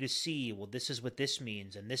continue to see, well, this is what this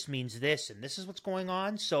means, and this means this, and this is what's going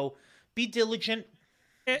on. So be diligent.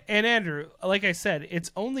 And Andrew, like I said,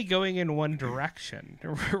 it's only going in one direction,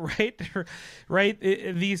 right? Right?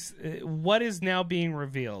 What is now being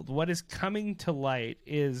revealed, what is coming to light,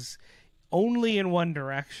 is only in one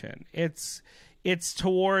direction. It's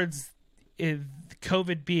towards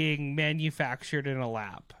COVID being manufactured in a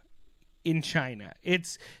lab in China.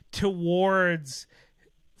 It's towards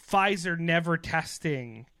Pfizer never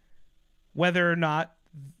testing whether or not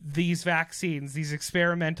these vaccines, these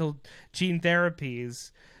experimental gene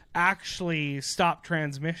therapies, actually stop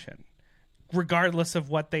transmission, regardless of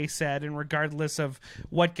what they said and regardless of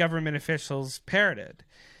what government officials parroted.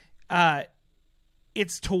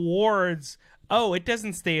 It's towards, it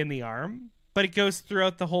doesn't stay in the arm, but it goes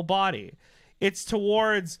throughout the whole body. It's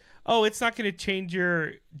towards, it's not going to change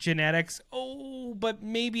your genetics. But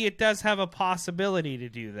maybe it does have a possibility to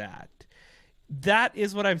do that. That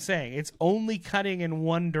is what I'm saying. It's only cutting in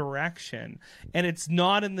one direction, and it's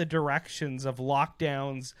not in the directions of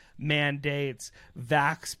lockdowns, mandates,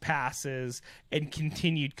 vax passes, and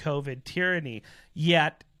continued COVID tyranny.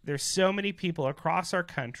 Yet, there's so many people across our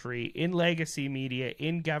country, in legacy media,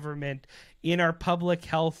 in government, in our public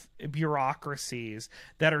health bureaucracies,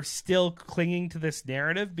 that are still clinging to this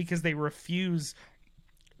narrative because they refuse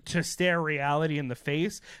to stare reality in the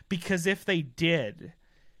face. Because if they did,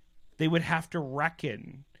 they would have to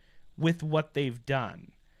reckon with what they've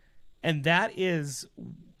done. And that is,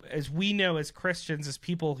 as we know as Christians, as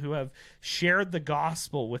people who have shared the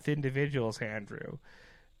gospel with individuals, Andrew,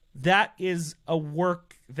 that is a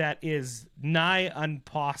work that is nigh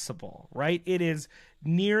impossible, right? It is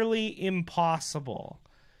nearly impossible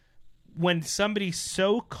when somebody's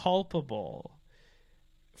so culpable,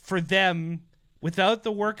 for them, without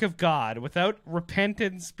the work of God, without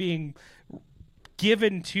repentance being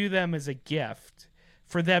given to them as a gift,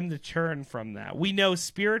 for them to turn from that. We know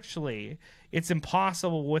spiritually it's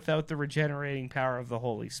impossible without the regenerating power of the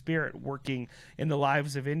Holy Spirit working in the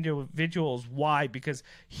lives of individuals. Why? Because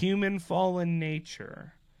human fallen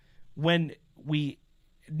nature, when we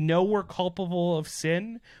know we're culpable of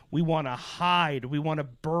sin, we want to hide, we want to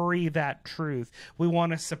bury that truth, we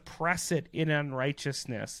want to suppress it in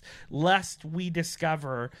unrighteousness, lest we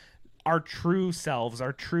discover our true selves,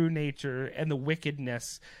 our true nature, and the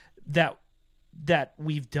wickedness that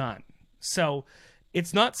we've done. So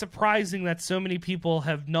it's not surprising that so many people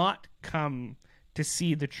have not come to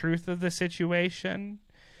see the truth of the situation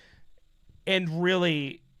and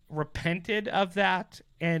really repented of that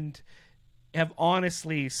and have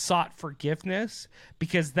honestly sought forgiveness,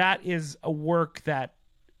 because that is a work that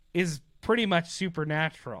is pretty much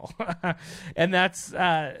supernatural. And that's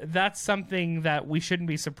something that we shouldn't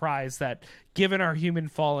be surprised that, given our human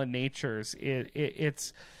fallen natures,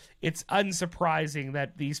 it's unsurprising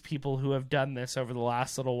that these people who have done this over the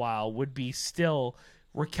last little while would be still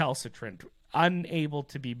recalcitrant, unable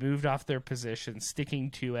to be moved off their position,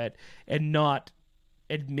 sticking to it, and not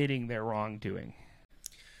admitting their wrongdoing.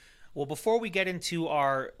 Well, before we get into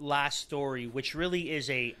our last story, which really is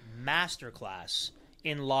a masterclass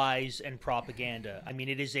in lies and propaganda. I mean,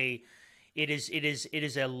 it is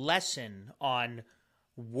a lesson on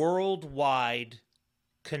worldwide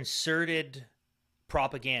concerted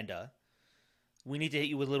propaganda. We need to hit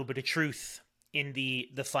you with a little bit of truth in the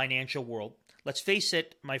financial world. Let's face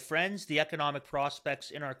it, my friends, the economic prospects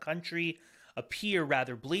in our country appear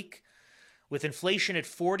rather bleak. With inflation at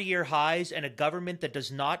 40-year highs and a government that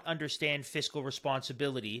does not understand fiscal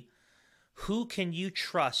responsibility, who can you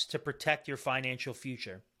trust to protect your financial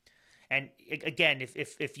future? And again,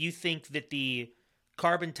 if you think that the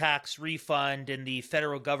carbon tax refund and the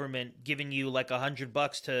federal government giving you like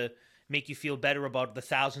 $100 to make you feel better about the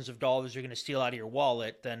thousands of dollars you're going to steal out of your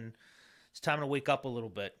wallet, then it's time to wake up a little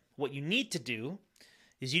bit. What you need to do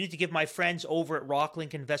is you need to give my friends over at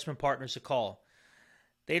Rocklink Investment Partners a call.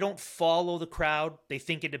 They don't follow the crowd. They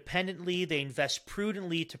think independently. They invest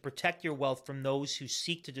prudently to protect your wealth from those who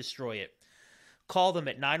seek to destroy it. Call them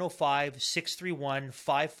at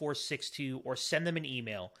 905-631-5462 or send them an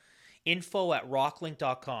email.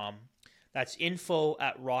 info@rocklink.com. That's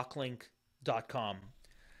info@rocklink.com.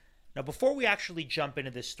 Now, before we actually jump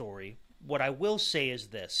into this story, what I will say is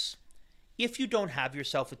this. If you don't have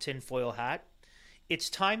yourself a tinfoil hat, it's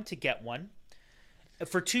time to get one.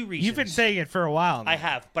 For two reasons. You've been saying it for a while now. I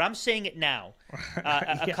have, but I'm saying it now.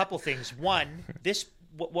 A couple things. One,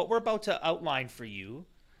 what we're about to outline for you,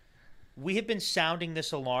 we have been sounding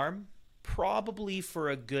this alarm probably for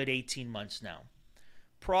a good 18 months now.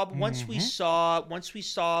 Once we saw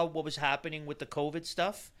what was happening with the COVID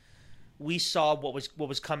stuff, we saw what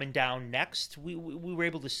was coming down next. We were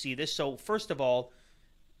able to see this. So first of all,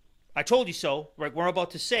 I told you so. Right, we're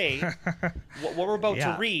about to say what we're about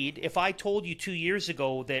to read. If I told you 2 years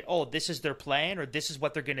ago that, oh, this is their plan or this is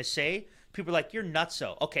what they're going to say, people are like, you're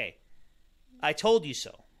nutso. Okay, I told you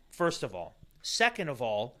so. First of all. Second of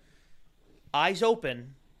all, eyes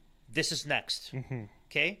open. This is next.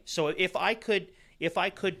 Okay, so if I could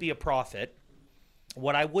be a prophet,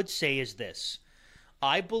 what I would say is this.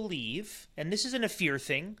 I believe, and this isn't a fear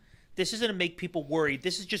thing. This isn't to make people worried.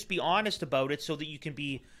 This is just be honest about it so that you can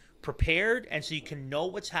be prepared and so you can know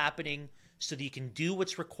what's happening so that you can do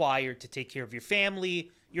what's required to take care of your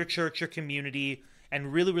family, your church, your community,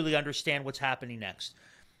 and really, really understand what's happening next.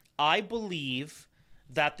 I believe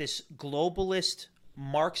that this globalist,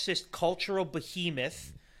 Marxist cultural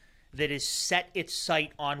behemoth that has set its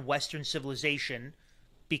sight on Western civilization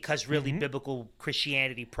because really biblical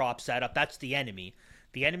Christianity props that up. That's the enemy.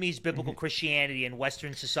 The enemy is biblical Christianity, and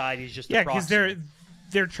Western society is just a proxy. Because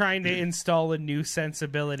they're trying to install a new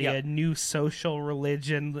sensibility, a new social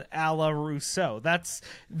religion, a la Rousseau. That's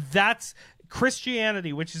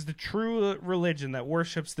Christianity, which is the true religion that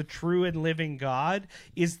worships the true and living God,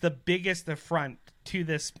 is the biggest affront to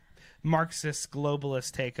this Marxist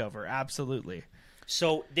globalist takeover. Absolutely.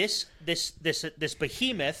 So this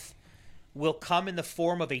behemoth will come in the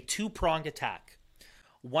form of a two-pronged attack.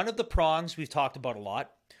 One of the prongs we've talked about a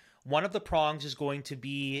lot. One of the prongs is going to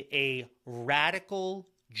be a radical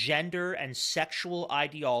gender and sexual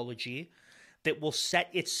ideology that will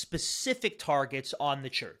set its specific targets on the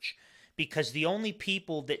church, because the only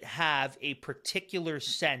people that have a particular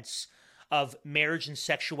sense of marriage and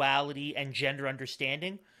sexuality and gender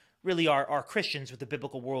understanding really are Christians with a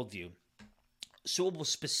biblical worldview. So it will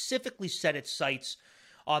specifically set its sights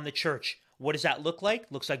on the church. What does that look like?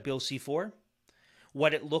 Looks like Bill C-4.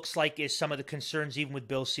 What it looks like is some of the concerns even with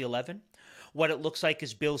Bill C-11. What it looks like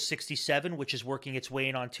is Bill 67, which is working its way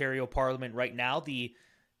in Ontario Parliament right now, the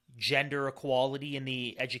gender equality in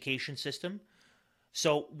the education system.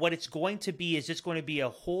 So what it's going to be is it's going to be a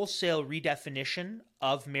wholesale redefinition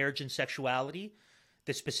of marriage and sexuality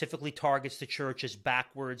that specifically targets the church as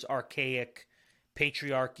backwards, archaic,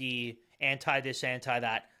 patriarchy, anti-this,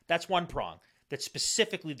 anti-that. That's one prong. That's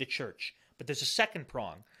specifically the church. But there's a second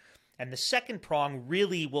prong. And the second prong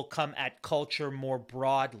really will come at culture more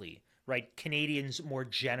broadly, right? Canadians more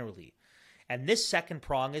generally. And this second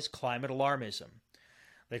prong is climate alarmism.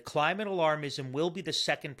 The climate alarmism will be the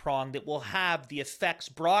second prong that will have the effects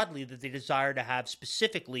broadly that they desire to have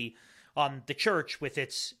specifically on the church with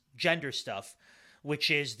its gender stuff, which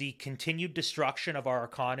is the continued destruction of our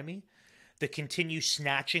economy, the continued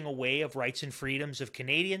snatching away of rights and freedoms of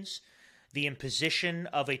Canadians, the imposition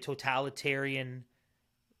of a totalitarian,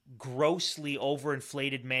 grossly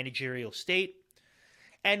overinflated managerial state,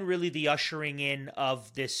 and really the ushering in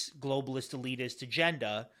of this globalist elitist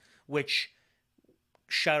agenda, which,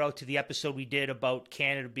 shout out to the episode we did about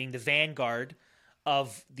Canada being the vanguard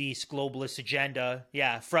of this globalist agenda.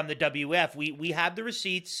 Yeah, from the WF. We have the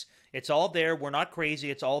receipts. It's all there. We're not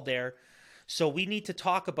crazy. It's all there. So we need to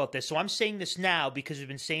talk about this. So I'm saying this now because we've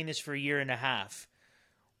been saying this for a year and a half.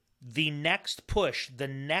 The next push, the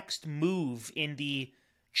next move in the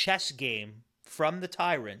chess game from the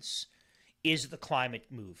tyrants is the climate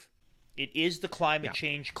move. It is the climate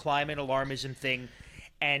change, climate alarmism thing.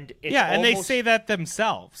 And it's and they say that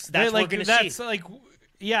themselves. That's like, what we're going to see. Like,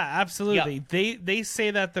 Yeah, absolutely. They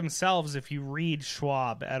say that themselves. If you read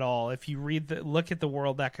Schwab at all, if you look at the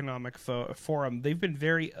World Economic Forum, they've been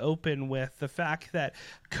very open with the fact that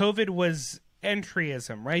COVID was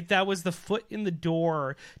entryism, right? That was the foot in the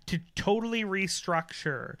door to totally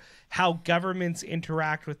restructure how governments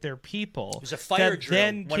interact with their people. It was a fire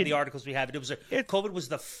drill. One of the articles we have, COVID was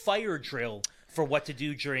the fire drill for what to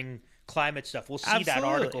do during climate stuff. We'll see that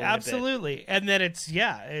article in absolutely. A bit. And then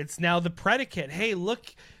it's now the predicate. Hey,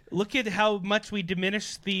 look at how much we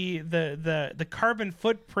diminished the carbon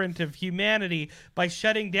footprint of humanity by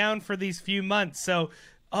shutting down for these few months. So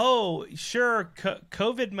sure,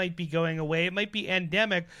 COVID might be going away. It might be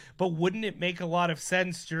endemic, but wouldn't it make a lot of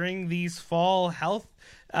sense during these fall health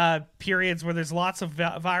periods where there's lots of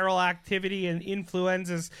viral activity and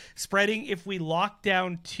influenzas spreading, if we lock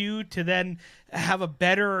down to then have a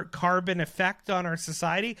better carbon effect on our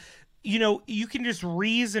society? You know, you can just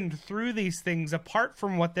reason through these things apart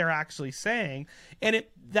from what they're actually saying. And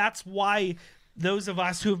that's why those of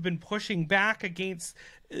us who have been pushing back against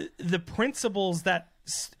the principles that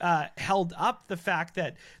held up the fact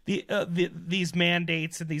that these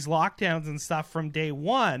mandates and these lockdowns and stuff from day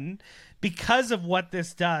one, because of what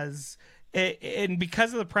this does and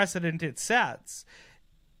because of the precedent it sets,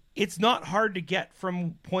 it's not hard to get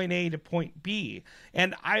from point A to point B.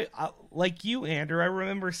 And I like you, Andrew, I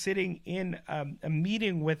remember sitting in a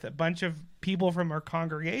meeting with a bunch of people from our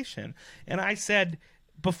congregation, and I said,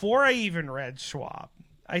 before I even read Schwab,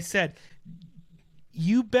 I said,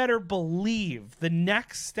 you better believe the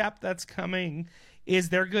next step that's coming is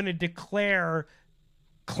they're going to declare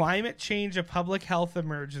climate change a public health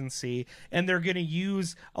emergency, and they're going to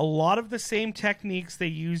use a lot of the same techniques they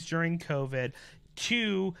used during COVID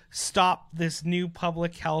to stop this new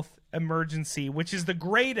public health emergency, which is the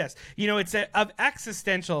greatest. You know, it's of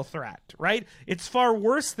existential threat, right? It's far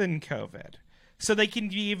worse than COVID. So they can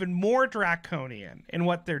be even more draconian in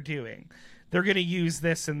what they're doing. They're going to use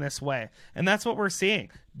this in this way. And that's what we're seeing.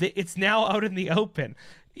 It's now out in the open.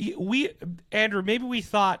 Andrew, maybe we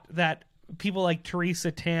thought that people like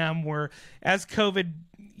Theresa Tam were, as COVID,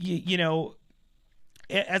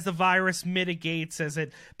 as the virus mitigates, as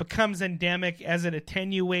it becomes endemic, as it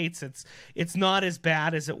attenuates, it's not as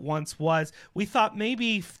bad as it once was. We thought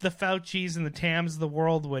maybe the Faucis and the Tams of the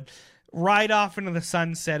world would ride off into the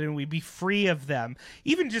sunset and we'd be free of them,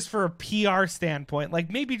 even just for a PR standpoint,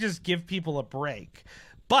 like maybe just give people a break.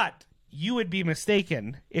 But you would be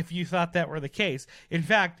mistaken if you thought that were the case. In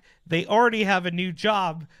fact, they already have a new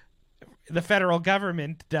job, the federal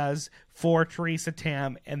government does, for Theresa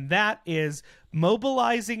Tam, and that is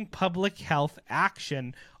mobilizing public health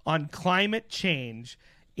action on climate change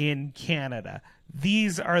in Canada.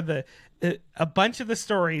 These are a bunch of the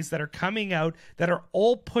stories that are coming out that are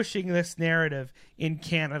all pushing this narrative in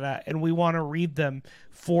Canada, and we want to read them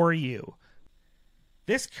for you.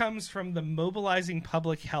 This comes from the Mobilizing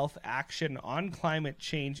Public Health Action on Climate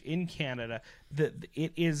Change in Canada.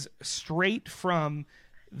 It is straight from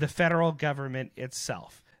the federal government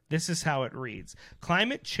itself. This is how it reads.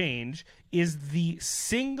 Climate change is the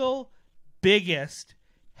single biggest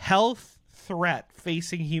health threat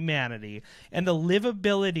facing humanity and the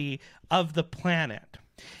livability of the planet.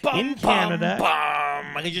 In Canada,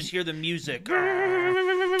 I can just hear the music.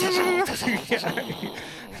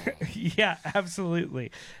 Yeah,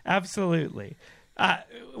 absolutely.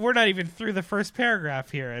 We're not even through the first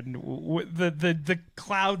paragraph here, and the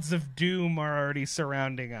clouds of doom are already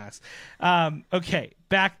surrounding us. Okay,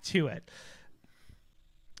 back to it.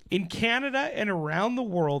 In Canada and around the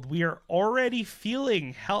world, we are already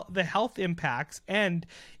feeling the health impacts, and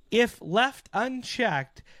if left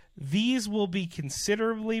unchecked, these will be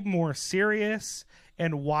considerably more serious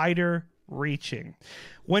and wider reaching.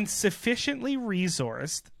 When sufficiently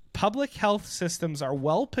resourced, public health systems are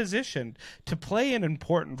well positioned to play an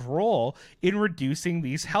important role in reducing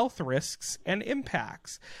these health risks and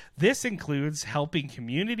impacts. This includes helping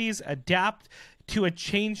communities adapt to a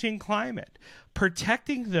changing climate,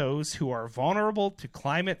 protecting those who are vulnerable to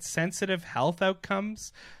climate-sensitive health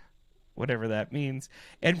outcomes, whatever that means,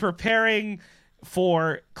 and preparing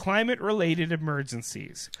for climate-related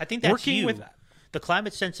emergencies. I think that's the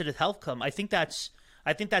climate-sensitive health outcome. I think that's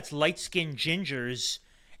light-skinned gingers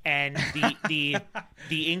and the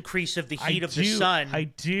increase of the heat of the sun. I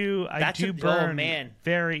do burn. Oh man,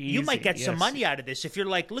 very easy. You might get some money out of this if you're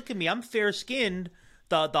like, look at me, I'm fair-skinned.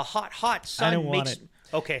 The hot sun I don't want makes it.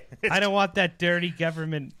 Okay. I don't want that dirty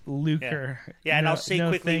government lucre. Yeah, and I'll say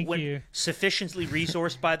quickly, thank you. Sufficiently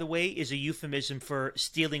resourced, by the way, is a euphemism for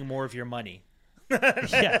stealing more of your money.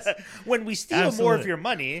 Yes. When we steal more of your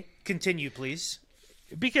money, continue, please.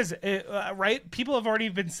 because right, people have already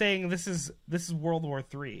been saying this is World War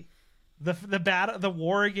III. The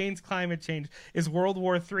war against climate change is World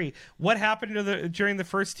War III. What happened during the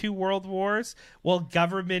first two world wars? Well,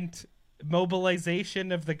 government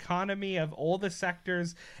mobilization of the economy, of all the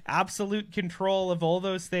sectors, absolute control of all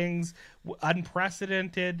those things,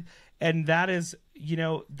 unprecedented. And that is,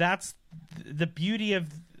 that's the beauty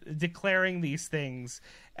of declaring these things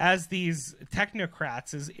as these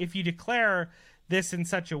technocrats, is if you declare this in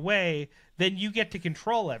such a way, then you get to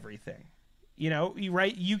control everything.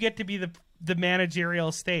 You get to be the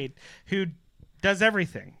managerial state who does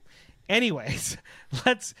everything. Anyways,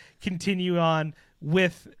 let's continue on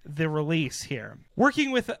with the release here.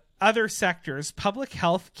 Working with other sectors, public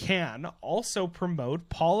health can also promote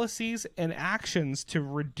policies and actions to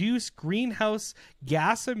reduce greenhouse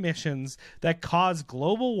gas emissions that cause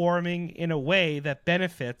global warming in a way that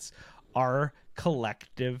benefits our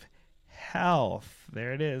collective health.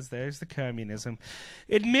 There it is. There's the communism.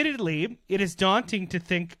 Admittedly, it is daunting to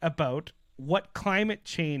think about what climate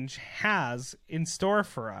change has in store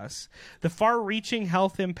for us. The far-reaching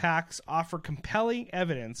health impacts offer compelling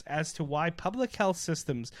evidence as to why public health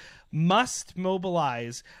systems must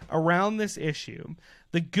mobilize around this issue.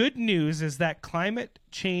 The good news is that climate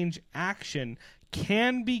change action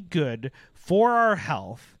can be good for our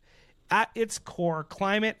health. At its core,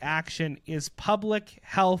 climate action is public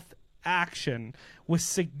health action with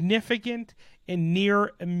significant and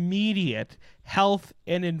near immediate health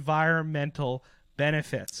and environmental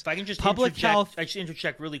benefits. If I can just public health. I just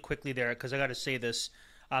interject really quickly there, because I got to say this.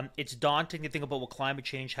 It's daunting to think about what climate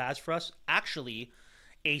change has for us. Actually,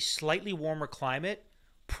 a slightly warmer climate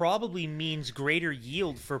probably means greater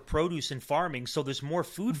yield for produce and farming, so there's more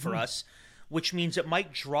food for us, which means it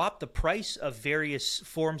might drop the price of various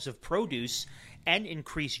forms of produce and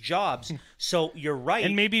increase jobs. So you're right.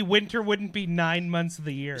 And maybe winter wouldn't be 9 months of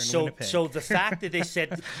the year in Winnipeg. So the fact that they said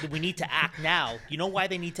that we need to act now, you know why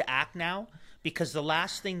they need to act now? Because the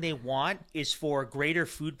last thing they want is for greater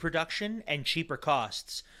food production and cheaper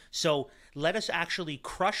costs. So let us actually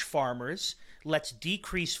crush farmers. Let's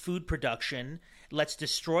decrease food production. Let's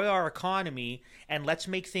destroy our economy, and let's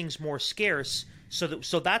make things more scarce.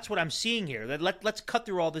 So that's what I'm seeing here. Let's cut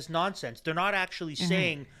through all this nonsense. They're not actually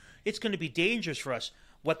saying it's going to be dangerous for us.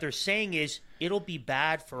 What they're saying is it'll be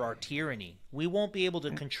bad for our tyranny. We won't be able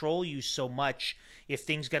to control you so much if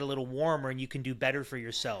things get a little warmer and you can do better for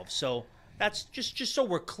yourselves. So that's just so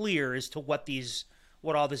we're clear as to what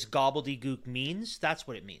all this gobbledygook means. That's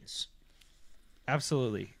what it means.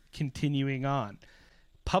 Absolutely. Continuing on.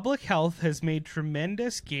 Public health has made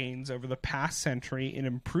tremendous gains over the past century in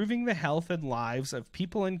improving the health and lives of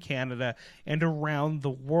people in Canada and around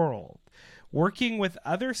the world. Working with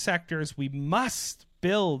other sectors, we must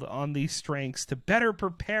build on these strengths to better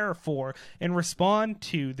prepare for and respond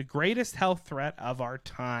to the greatest health threat of our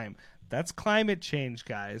time. That's climate change,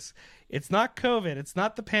 guys. It's not COVID. It's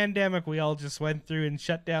not the pandemic we all just went through and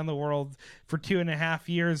shut down the world for 2.5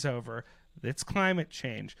 years over. It's climate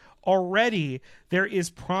change. Already, there is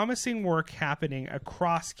promising work happening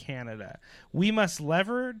across Canada. We must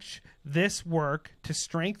leverage this work to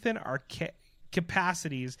strengthen our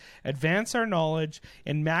capacities, advance our knowledge,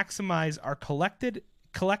 and maximize our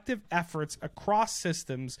collective efforts across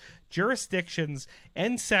systems, jurisdictions,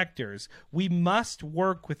 and sectors. We must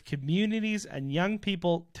work with communities and young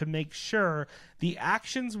people to make sure the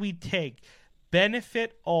actions we take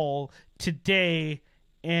benefit all today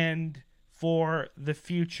and for the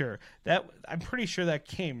future. That I'm pretty sure that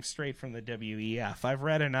came straight from the WEF. I've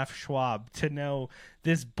read enough Schwab to know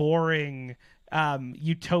this boring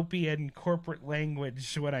utopian corporate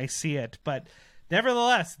language when I see it. But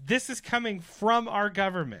nevertheless, this is coming from our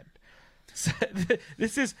government. So,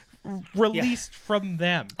 this is released from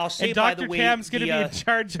them. I'll say, and by Dr. the way, Tam's going to be in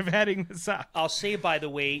charge of heading this up. I'll say, by the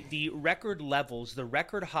way, the record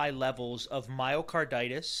high levels of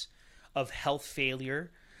myocarditis, of health failure,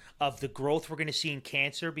 of the growth we're going to see in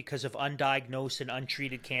cancer because of undiagnosed and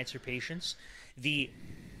untreated cancer patients, the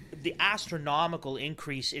astronomical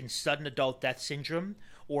increase in sudden adult death syndrome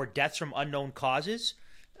or deaths from unknown causes,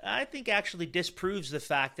 I think actually disproves the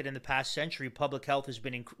fact that in the past century, public health has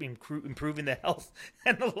been improving the health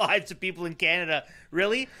and the lives of people in Canada.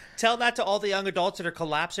 Really? Tell that to all the young adults that are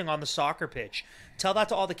collapsing on the soccer pitch. Tell that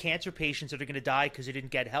to all the cancer patients that are going to die because they didn't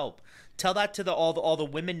get help. Tell that to all the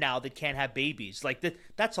women now that can't have babies.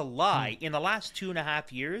 That's a lie. In the last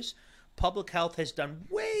 2.5 years, public health has done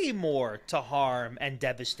way more to harm and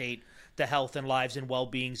devastate the health and lives and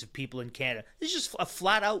well-beings of people in Canada. This is just a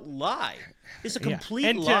flat-out lie. It's a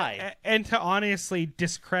complete lie. And to honestly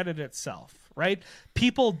discredit itself, right?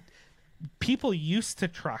 People used to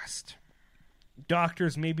trust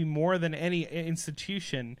doctors maybe more than any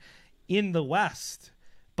institution in the West.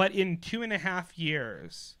 But in 2.5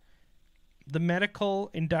 years, the medical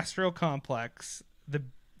industrial complex, the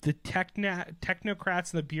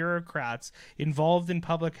technocrats and the bureaucrats involved in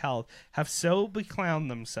public health have so beclowned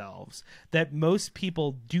themselves that most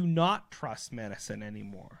people do not trust medicine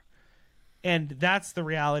anymore. And that's the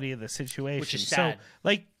reality of the situation. Which is sad.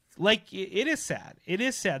 So, it is sad. It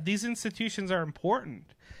is sad. These institutions are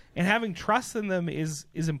important, and having trust in them is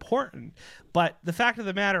important. But the fact of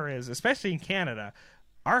the matter is, especially in Canada,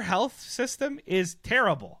 our health system is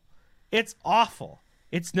terrible. It's awful.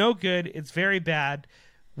 It's no good. It's very bad.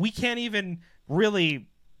 We can't even really,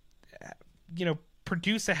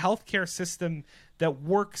 produce a healthcare system that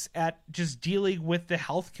works at just dealing with the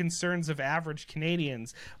health concerns of average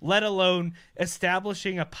Canadians, let alone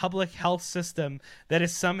establishing a public health system that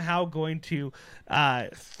is somehow going to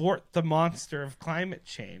thwart the monster of climate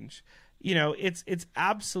change. It's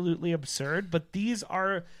absolutely absurd, but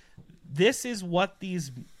this is what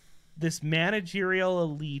this managerial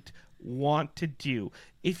elite want to do.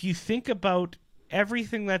 If you think about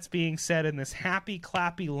everything that's being said in this happy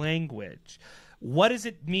clappy language, what does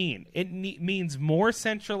it mean? It means more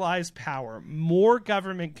centralized power, more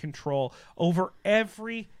government control over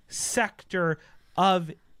every sector of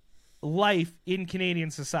life in Canadian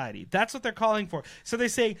society. That's what they're calling for. So they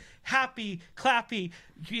say happy clappy,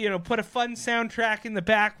 put a fun soundtrack in the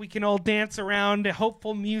back, we can all dance around,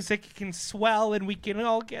 hopeful music can swell, and we can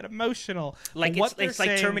all get emotional. It's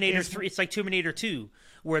like Terminator 3. It's like Terminator 2,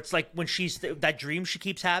 where it's like when she's that dream she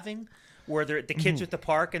keeps having, where the kids at the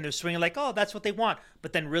park and they're swinging like, oh, that's what they want.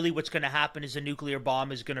 But then really what's going to happen is a nuclear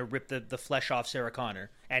bomb is going to rip the flesh off Sarah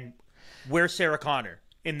Connor. And where's Sarah Connor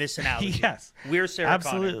in this analogy? Yes. Where's Sarah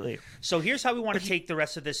absolutely. Connor? So here's how we want to take the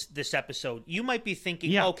rest of this episode. You might be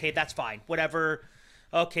thinking, okay, that's fine. Whatever.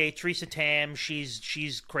 Okay, Theresa Tam,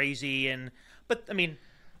 she's crazy. But, I mean,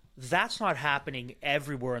 that's not happening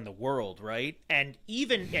everywhere in the world, right? And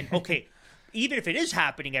even if it is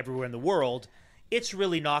happening everywhere in the world, it's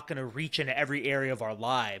really not going to reach into every area of our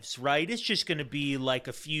lives, right? It's just going to be like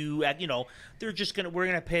a few, we're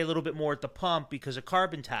going to pay a little bit more at the pump because of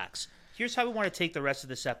carbon tax. Here's how we want to take the rest of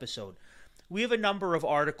this episode. We have a number of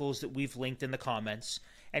articles that we've linked in the comments,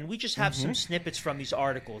 and we just have some snippets from these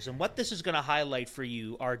articles. And what this is going to highlight for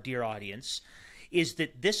you, our dear audience, is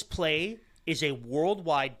that this play is a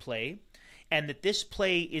worldwide play, and that this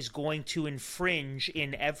play is going to infringe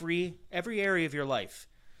in every area of your life.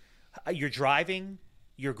 Your driving,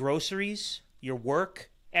 your groceries, your work,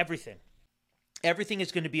 everything. Everything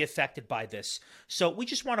is going to be affected by this. So we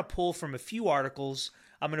just want to pull from a few articles.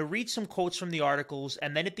 I'm going to read some quotes from the articles,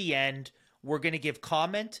 and then at the end, we're going to give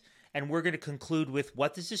comment, and we're going to conclude with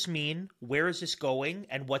what does this mean, where is this going,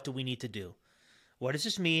 and what do we need to do? What does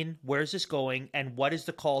this mean, where is this going, and what is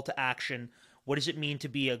the call to action? What does it mean to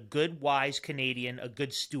be a good, wise Canadian, a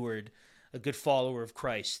good steward, a good follower of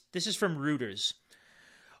Christ? This is from Reuters.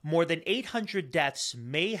 More than 800 deaths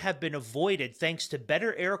may have been avoided thanks to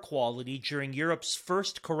better air quality during Europe's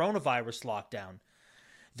first coronavirus lockdown.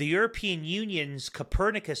 The European Union's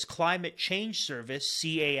Copernicus Climate Change Service,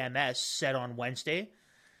 CAMS, said on Wednesday,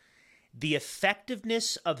 the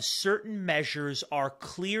effectiveness of certain measures are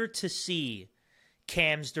clear to see,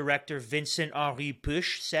 CAMS director Vincent-Henri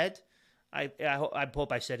Puech said. I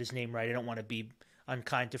hope I said his name right. I don't want to be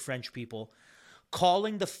unkind to French people.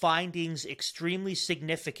 Calling the findings extremely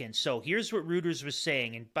significant. So here's what Reuters was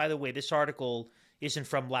saying. And by the way, this article isn't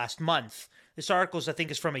from last month. This article, I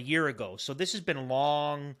think, is from a year ago. So this has been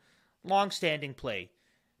a long-standing play.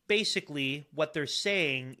 Basically, what they're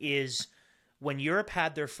saying is when Europe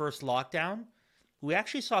had their first lockdown, we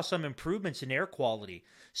actually saw some improvements in air quality.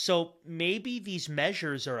 So maybe these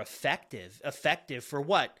measures are effective. Effective for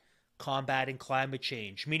what? Combating climate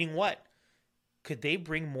change. Meaning what? Could they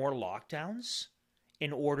bring more lockdowns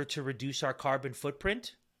in order to reduce our carbon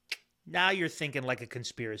footprint? Now you're thinking like a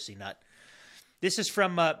conspiracy nut. This is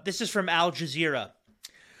from Al Jazeera.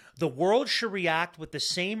 The world should react with the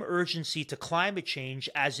same urgency to climate change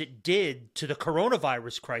as it did to the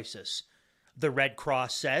coronavirus crisis, the Red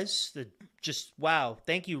Cross says. Wow.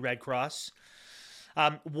 Thank you, Red Cross.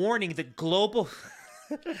 Warning that global...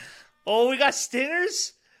 Oh, we got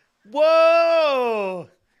stingers? Whoa!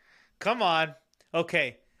 Come on.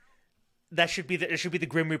 Okay. That should be the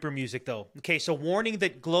Grim Reaper music, though. Okay, so warning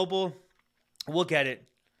that global... We'll get it.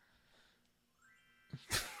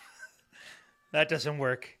 That doesn't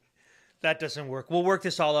work. We'll work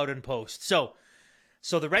this all out in post. So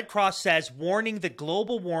the Red Cross says, warning that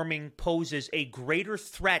global warming poses a greater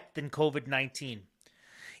threat than COVID-19.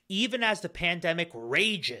 Even as the pandemic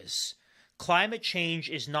rages, climate change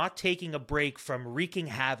is not taking a break from wreaking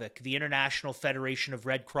havoc, the International Federation of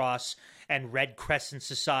Red Cross and Red Crescent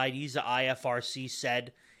Societies, the IFRC,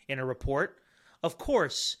 said in a report. Of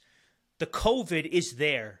course, the COVID is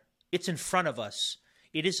there. It's in front of us.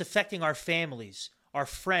 It is affecting our families, our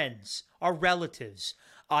friends, our relatives,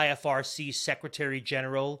 IFRC Secretary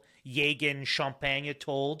General Yagen Champagne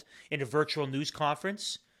told in a virtual news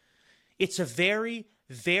conference. It's a very,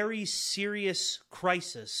 very serious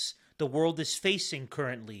crisis the world is facing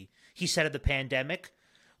currently, he said of the pandemic,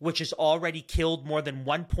 which has already killed more than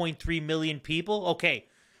 1.3 million people. Okay,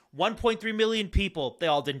 1.3 million people, they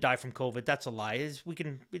all didn't die from COVID. That's a lie.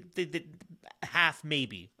 Half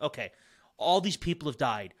maybe. Okay, all these people have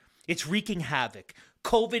died. It's wreaking havoc.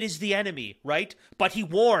 COVID is the enemy, right? But he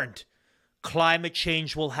warned climate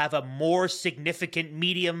change will have a more significant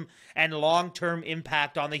medium and long-term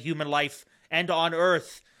impact on the human life and on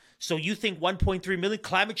Earth. So you think 1.3 million,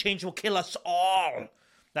 climate change will kill us all.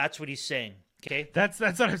 That's what he's saying. Okay? That's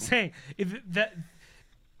what I'm saying.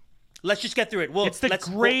 Let's just get through it. It's the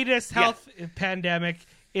greatest health pandemic.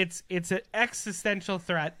 It's an existential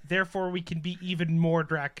threat. Therefore, we can be even more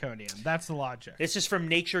draconian. That's the logic. This is from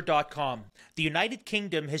nature.com. The United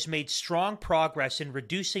Kingdom has made strong progress in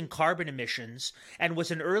reducing carbon emissions and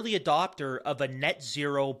was an early adopter of a net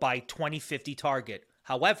zero by 2050 target.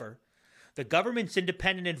 However, the government's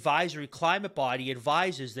independent advisory climate body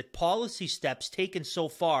advises that policy steps taken so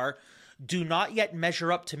far do not yet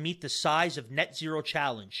measure up to meet the size of net zero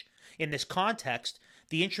challenge. In this context,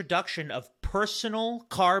 the introduction of personal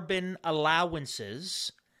carbon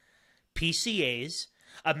allowances, PCAs,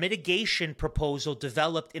 a mitigation proposal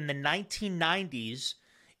developed in the 1990s,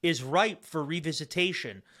 is ripe for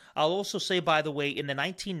revisitation. I'll also say, by the way, in the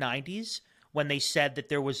 1990s, when they said that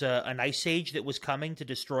there was an ice age that was coming to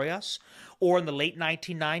destroy us, or in the late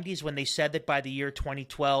 1990s when they said that by the year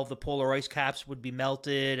 2012 the polar ice caps would be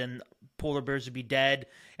melted and polar bears would be dead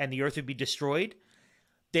and the Earth would be destroyed,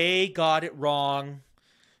 they got it wrong.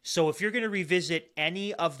 So if you're going to revisit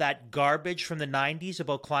any of that garbage from the 90s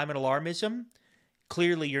about climate alarmism,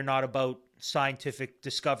 clearly you're not about scientific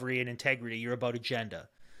discovery and integrity. You're about agenda.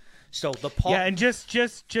 So the and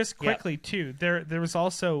just quickly too, there was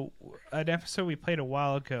also an episode we played a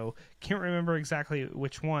while ago. Can't remember exactly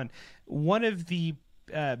which one. One of the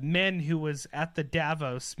men who was at the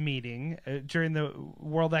Davos meeting during the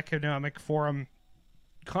World Economic Forum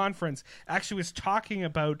conference actually was talking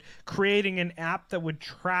about creating an app that would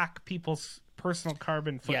track people's personal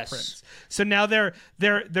carbon footprints. Yes. So now they're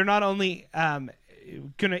not only going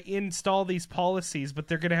to install these policies, but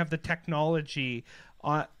they're going to have the technology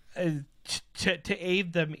to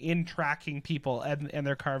aid them in tracking people and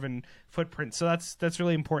their carbon footprint. So that's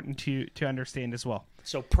really important to understand as well.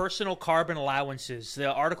 So personal carbon allowances.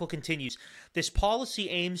 The article continues. This policy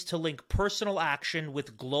aims to link personal action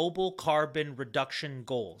with global carbon reduction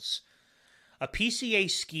goals. A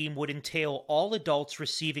PCA scheme would entail all adults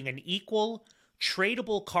receiving an equal,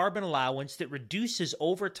 tradable carbon allowance that reduces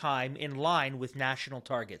over time in line with national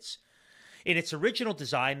targets. In its original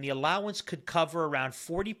design, the allowance could cover around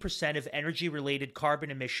 40% of energy-related carbon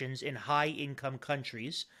emissions in high-income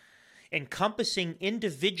countries, encompassing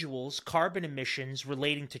individuals' carbon emissions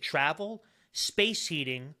relating to travel, space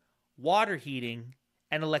heating, water heating,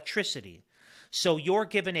 and electricity. So you're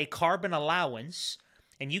given a carbon allowance,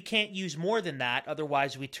 and you can't use more than that,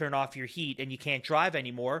 otherwise we turn off your heat and you can't drive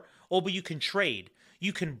anymore. Oh, but you can trade.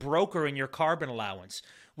 You can broker in your carbon allowance,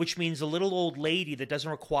 which means a little old lady that doesn't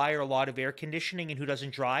require a lot of air conditioning and who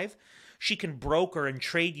doesn't drive, she can broker and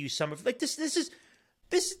trade you some of this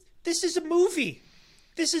is a movie.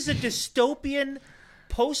 This is a dystopian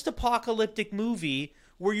post-apocalyptic movie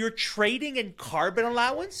where you're trading in carbon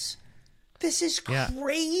allowance? This is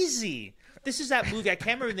crazy. This is that movie. I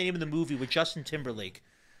can't remember the name of the movie with Justin Timberlake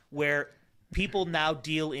where people now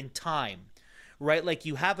deal in time, right? Like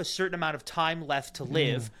you have a certain amount of time left to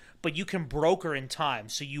live, but you can broker in time.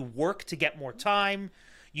 So you work to get more time.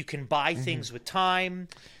 You can buy things with time.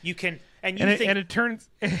 You can, it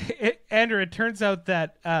turns out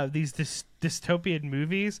that these dystopian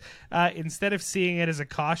movies, instead of seeing it as a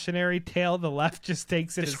cautionary tale, the left just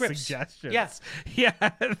takes it as suggestions. Yeah.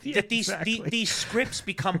 That these scripts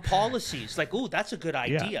become policies. Like, oh, that's a good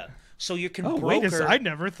idea. Yeah. So you can broker. I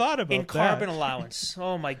never thought about in carbon allowance.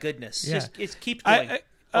 Oh my goodness! Yeah. Just keep going.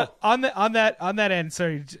 On that end,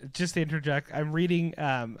 sorry, just to interject, I'm reading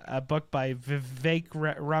a book by Vivek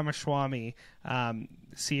Ramaswamy,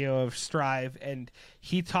 CEO of Strive, and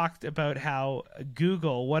he talked about how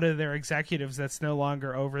Google, one of their executives that's no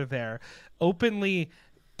longer over there, openly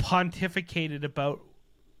pontificated about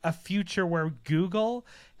a future where Google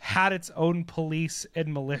had its own police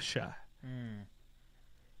and militia.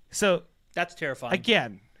 So That's terrifying.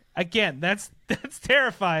 Again, that's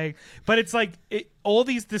terrifying. But it's like all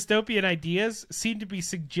these dystopian ideas seem to be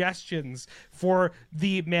suggestions for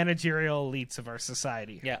the managerial elites of our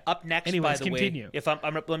society. Yeah. Up next, Anyways, by the continue. way, if I'm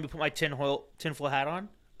let me put my tinfoil hat on.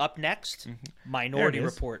 Up next, Mm-hmm. Minority There it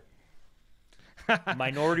is. Report.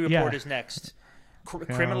 Minority Report Yeah. is next. there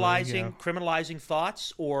you Criminalizing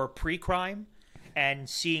thoughts or pre-crime, and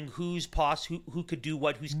seeing who could do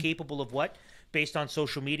what, who's capable of what, based on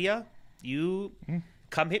social media. You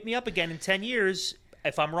come hit me up again in 10 years.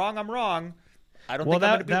 If I'm wrong, I'm wrong. I don't think I'm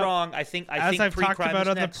going to be wrong. I think I've talked pre-crime about is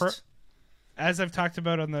on next. as I've talked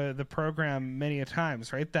about on the program many a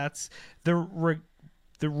times, right? That's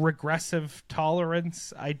the regressive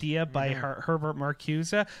tolerance idea by Herbert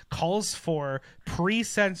Marcuse calls for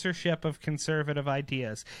pre-censorship of conservative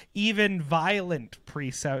ideas, even violent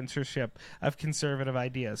pre-censorship of conservative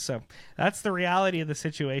ideas. So that's the reality of the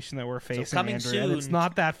situation that we're facing, coming Andrew, and it's soon-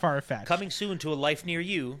 not that far-fetched. Coming soon to a life near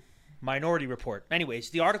you, Minority Report.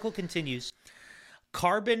 Anyways, the article continues.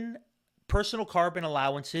 Personal carbon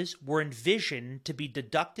allowances were envisioned to be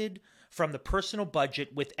deducted from the personal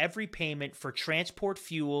budget with every payment for transport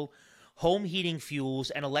fuel, home heating fuels,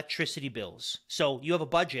 and electricity bills. So you have a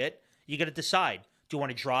budget. You got to decide. Do you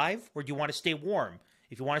want to drive or do you want to stay warm?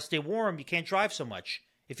 If you want to stay warm, you can't drive so much.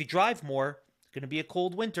 If you drive more, it's going to be a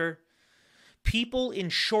cold winter. People in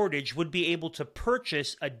shortage would be able to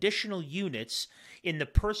purchase additional units in the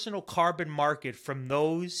personal carbon market from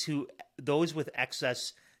those with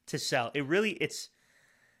excess to sell.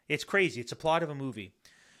 It's crazy. It's a plot of a movie.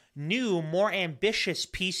 New, more ambitious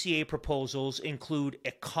PCA proposals include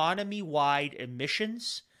economy-wide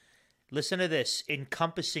emissions. Listen to this,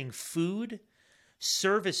 encompassing food,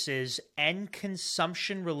 services, and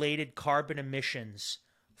consumption-related carbon emissions.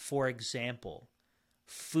 For example,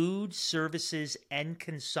 food, services, and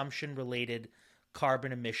consumption-related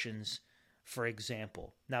carbon emissions, for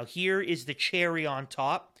example. Now, here is the cherry on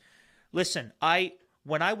top. Listen,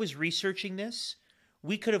 when I was researching this,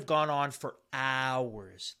 we could have gone on for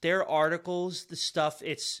hours. Their articles, the stuff,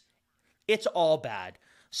 it's all bad.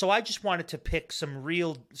 So I just wanted to pick some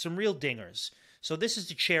real dingers. So this is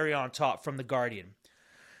the cherry on top from The Guardian.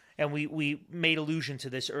 And we made allusion to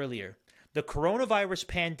this earlier. The coronavirus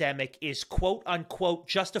pandemic is quote unquote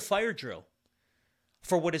just a fire drill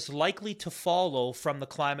for what is likely to follow from the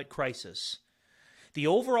climate crisis. The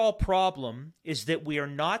overall problem is that we are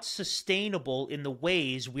not sustainable in the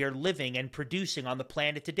ways we are living and producing on the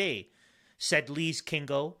planet today, said Lise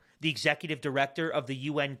Kingo, the executive director of the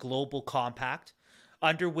UN Global Compact,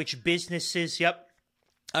 under which businesses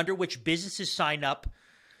sign up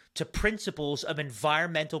to principles of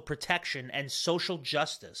environmental protection and social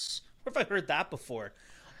justice. Where have I heard that before?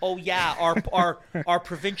 Oh yeah, our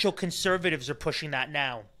provincial conservatives are pushing that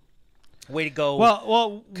now. Way to go!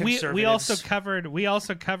 Well, we also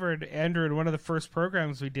conservatives. covered Andrew in one of the first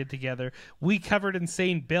programs we did together. We covered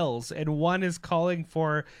insane bills, and one is calling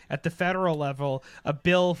for at the federal level a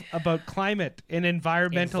bill about climate and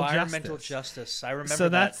environmental justice. I remember. So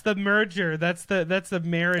that's the merger. That's the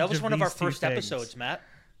marriage. That was of one of our these two first things. episodes, Matt.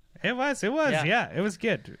 It was. Yeah. Yeah, it was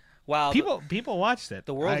good. Wow, People watched it.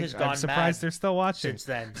 the world has gone I'm surprised mad they're still watching. since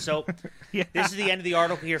then. So Yeah. this is the end of the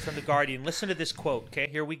article here from The Guardian. Listen to this quote, okay?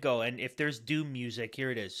 Here we go. And if there's doom music,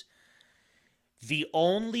 here it is. The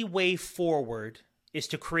only way forward is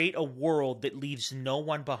to create a world that leaves no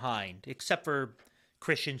one behind, except for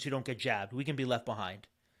Christians who don't get jabbed. We can be left behind.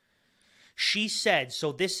 She said,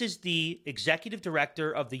 so this is the executive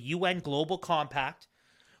director of the UN Global Compact,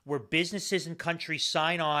 where businesses and countries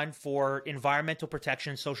sign on for environmental protection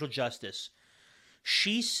and social justice.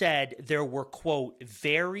 She said there were, quote,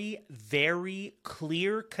 very, very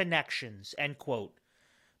clear connections, end quote,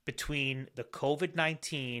 between the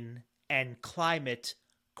COVID-19 and climate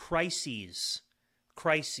crises.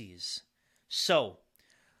 So,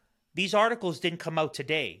 these articles didn't come out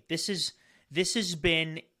today. This has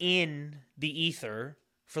been in the ether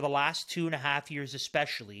for the last 2.5 years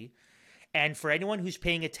especially. And for anyone who's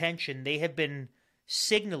paying attention, they have been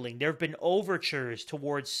signaling, there have been overtures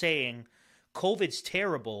towards saying COVID's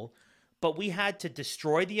terrible, but we had to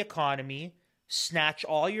destroy the economy, snatch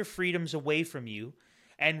all your freedoms away from you,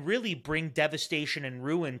 and really bring devastation and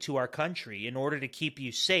ruin to our country in order to keep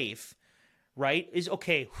you safe, right? Is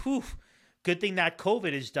okay, good thing that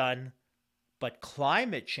COVID is done, but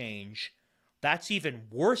climate change, that's even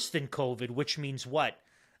worse than COVID, which means what?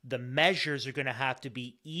 The measures are going to have to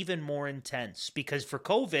be even more intense, because for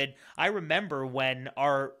COVID, I remember when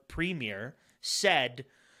our premier said,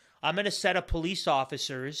 I'm going to set up police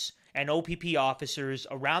officers and OPP officers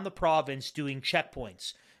around the province doing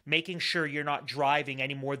checkpoints, making sure you're not driving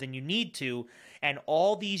any more than you need to. And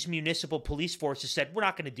all these municipal police forces said, we're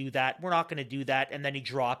not going to do that. We're not going to do that. And then he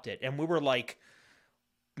dropped it. And we were like,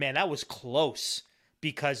 man, that was close,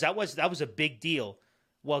 because that was a big deal.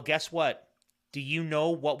 Well, guess what? Do you know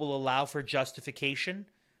what will allow for justification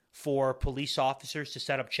for police officers to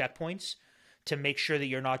set up checkpoints to make sure that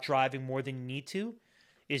you're not driving more than you need to?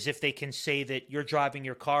 Is if they can say that you're driving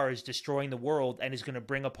your car is destroying the world and is going to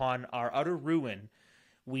bring upon our utter ruin.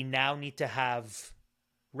 We now need to have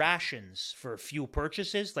rations for fuel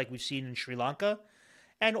purchases like we've seen in Sri Lanka,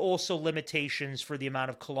 and also limitations for the amount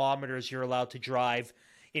of kilometers you're allowed to drive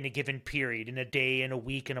in a given period, in a day, in a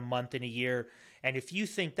week, in a month, in a year. And if you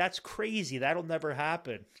think that's crazy, that'll never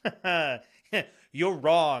happen, you're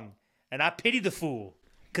wrong. And I pity the fool,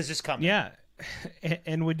 because it's coming. Yeah.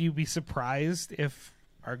 And would you be surprised if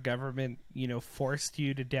our government, forced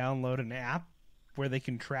you to download an app where they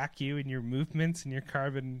can track you and your movements and your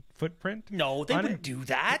carbon footprint? No, they wouldn't do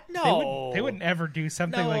that. No. They wouldn't ever do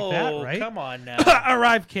something like that, right? Come on now.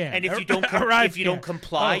 Arrive can. And if you don't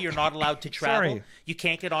comply, you're not allowed to travel. Sorry. You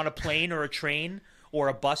can't get on a plane or a train or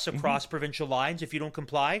a bus across provincial lines if you don't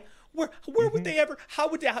comply. Where would they ever? How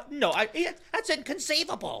would they? No, that's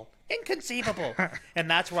inconceivable. Inconceivable. And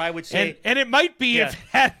that's where I would say. And it might be if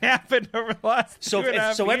that happened over the last so 2.5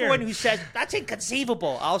 years. Everyone who says that's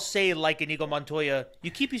inconceivable, I'll say like Inigo Montoya,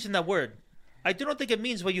 you keep using that word. I don't think it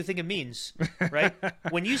means what you think it means, right?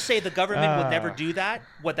 When you say the government would never do that,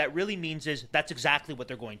 what that really means is that's exactly what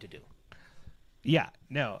they're going to do. Yeah,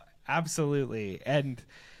 no, absolutely. And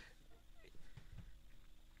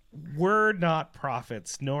we're not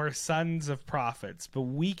prophets nor sons of prophets, but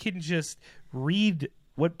we can just read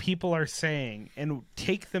what people are saying and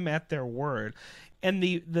take them at their word. And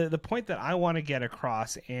the point that I want to get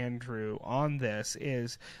across, Andrew, on this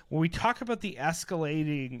is when we talk about the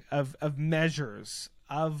escalating of measures,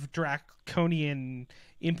 of draconian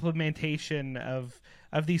implementation of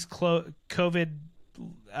these COVID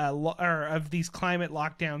or of these climate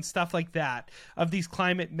lockdowns, stuff like that, of these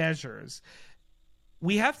climate measures,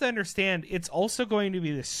 we have to understand it's also going to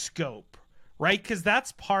be the scope, right? Because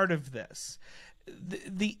that's part of this.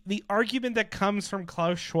 The argument that comes from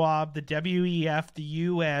Klaus Schwab, the WEF, the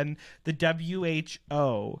UN, the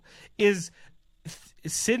WHO is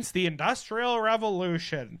since the Industrial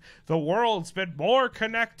Revolution, the world's been more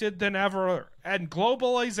connected than ever, and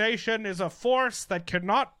globalization is a force that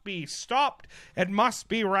cannot be stopped and must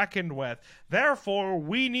be reckoned with. Therefore,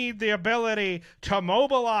 we need the ability to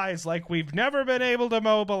mobilize like we've never been able to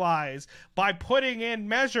mobilize by putting in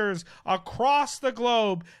measures across the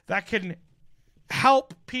globe that can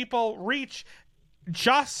help people reach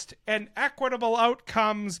just and equitable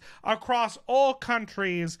outcomes across all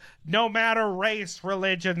countries, no matter race,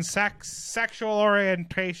 religion, sex, sexual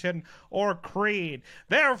orientation, or creed.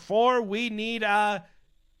 Therefore, we need a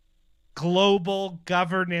global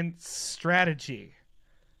governance strategy.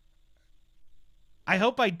 I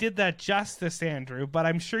hope I did that justice, Andrew, but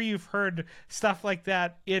I'm sure you've heard stuff like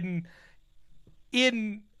that in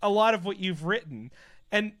a lot of what you've written.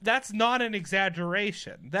 And that's not an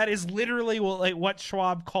exaggeration. That is literally what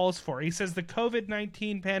Schwab calls for. He says the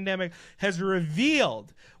COVID-19 pandemic has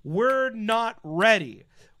revealed we're not ready.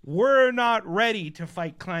 We're not ready to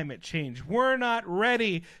fight climate change. We're not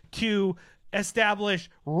ready to establish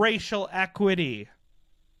racial equity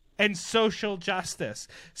and social justice.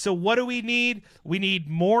 So what do we need? We need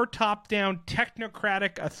more top-down,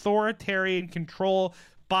 technocratic, authoritarian control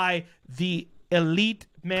by the elite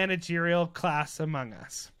managerial class among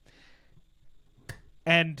us.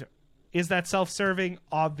 And is that self-serving?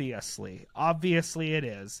 Obviously it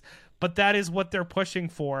is, but that is what they're pushing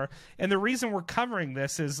for. And the reason we're covering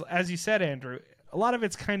this is, as you said, Andrew, a lot of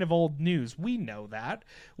it's kind of old news. We know that.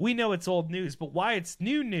 We know it's old news, but why it's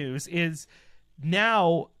new news is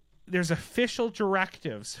now there's official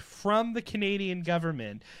directives from the Canadian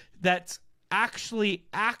government that's actually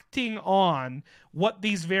acting on what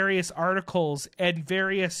these various articles and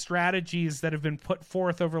various strategies that have been put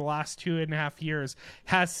forth over the last 2.5 years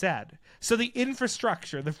has said. So the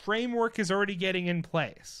infrastructure, the framework is already getting in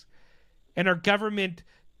place. And our government,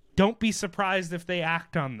 don't be surprised if they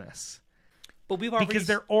act on this. But we've already, because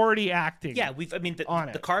they're already acting. Yeah,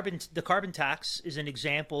 the carbon tax is an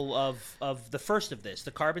example of the first of this.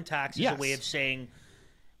 The carbon tax is a way of saying,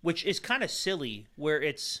 which is kind of silly, where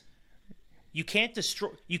it's you can't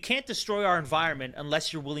destroy our environment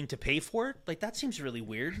unless you're willing to pay for it. Like, that seems really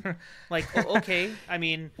weird. Like, okay, I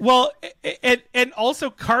mean, Well, and also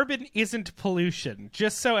carbon isn't pollution.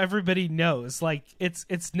 Just so everybody knows, like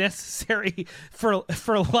it's necessary for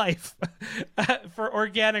life, for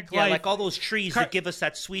organic yeah, life. like all those trees that give us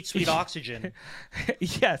that sweet oxygen.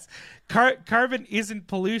 Yes, carbon isn't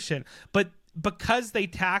pollution, but because they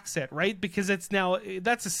tax it, right? Because it's now,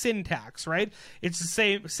 that's a sin tax, right? It's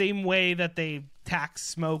the same way that they tax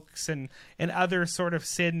smokes and other sort of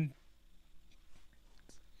sin,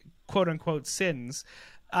 quote unquote sins.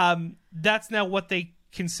 That's now what they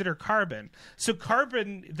consider carbon. So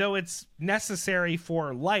carbon, though it's necessary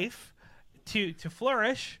for life to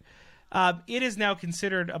flourish, it is now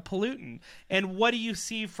considered a pollutant. And what do you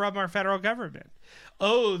see from our federal government?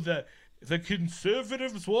 Oh, the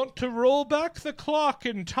conservatives want to roll back the clock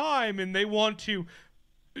in time, and they want to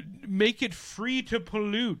make it free to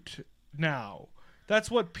pollute now.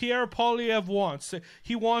 That's what Pierre Poilievre wants.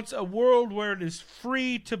 He wants a world where it is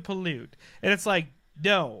free to pollute. And it's like,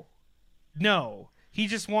 no. He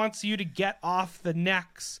just wants you to get off the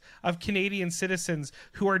necks of Canadian citizens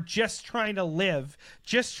who are just trying to live,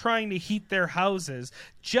 just trying to heat their houses,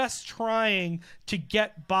 just trying to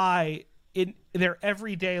get by in their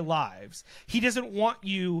everyday lives. He doesn't want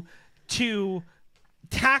you to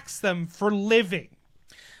tax them for living.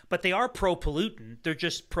 But they are pro-pollutant. They're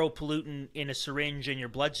just pro-pollutant in a syringe in your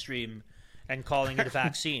bloodstream and calling it a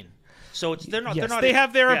vaccine. So they're not. They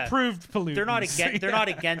have their approved pollutants. They're not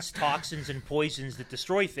against toxins and poisons that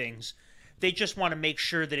destroy things. They just want to make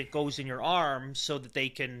sure that it goes in your arm so that they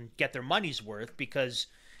can get their money's worth, because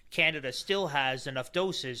Canada still has enough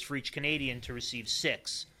doses for each Canadian to receive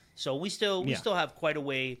 6. So we still have quite a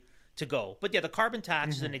way to go. But yeah, the carbon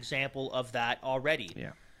tax is an example of that already.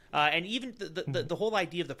 Yeah. And even the whole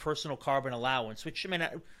idea of the personal carbon allowance, which, I mean,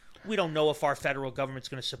 we don't know if our federal government's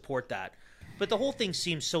going to support that. But the whole thing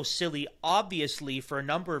seems so silly, obviously, for a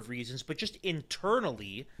number of reasons, but just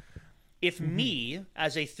internally, if me,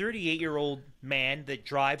 as a 38-year-old man that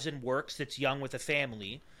drives and works, that's young with a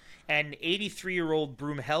family, and 83-year-old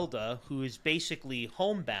Broomhelda, who is basically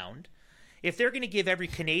homebound, if they're going to give every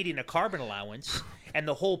Canadian a carbon allowance, and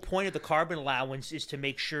the whole point of the carbon allowance is to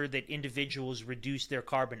make sure that individuals reduce their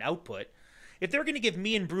carbon output, if they're going to give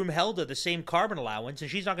me and Broomhelda the same carbon allowance,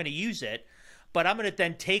 and she's not going to use it, but I'm going to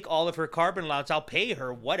then take all of her carbon allowance, I'll pay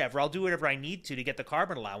her, whatever, I'll do whatever I need to get the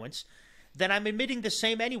carbon allowance, then I'm emitting the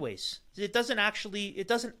same anyways. It doesn't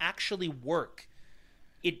actually work.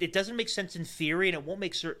 It doesn't make sense in theory, and it won't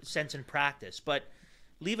make sense in practice, but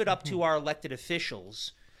leave it up to our elected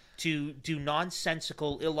officials to do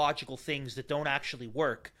nonsensical, illogical things that don't actually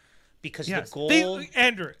work, because the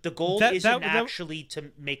goal isn't actually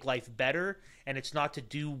to make life better, and it's not to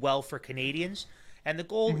do well for Canadians, and the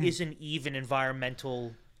goal isn't even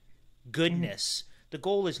environmental goodness. The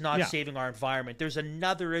goal is not saving our environment. There's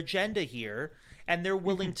another agenda here, and they're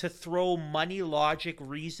willing to throw money, logic,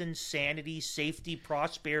 reason, sanity, safety,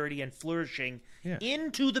 prosperity, and flourishing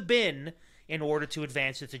into the bin in order to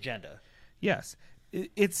advance its agenda. Yes.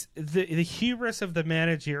 It's the hubris of the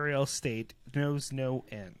managerial state knows no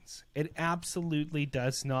ends. It absolutely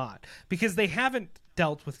does not, because they haven't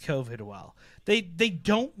dealt with COVID well. They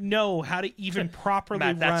don't know how to even properly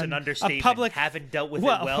Matt, that's run an understatement. a public. Haven't dealt with it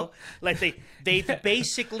well. Like they've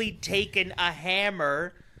basically taken a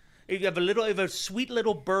hammer. You have a sweet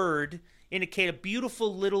little bird in a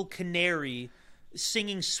beautiful little canary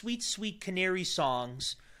singing sweet canary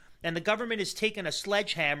songs. And the government has taken a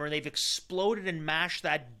sledgehammer and they've exploded and mashed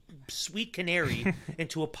that sweet canary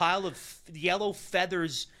into a pile of yellow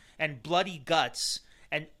feathers and bloody guts.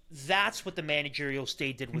 And that's what the managerial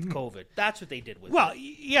state did with COVID. That's what they did with it.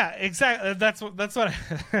 Yeah, exactly. That's what that's what I'm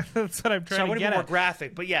trying so I to get want to be more at.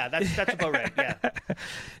 graphic, but yeah, that's about right. Yeah.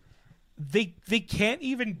 They can't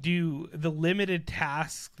even do the limited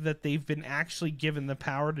tasks that they've been actually given the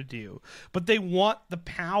power to do, but they want the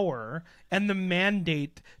power and the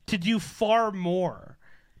mandate to do far more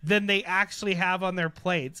than they actually have on their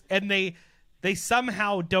plates, and they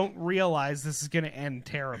somehow don't realize this is going to end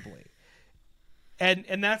terribly.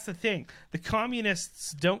 And that's the thing. The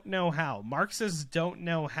communists don't know how. Marxists don't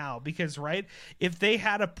know how, because if they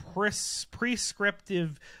had a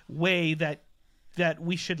prescriptive way that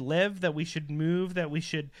we should live, that we should move, that we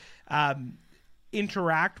should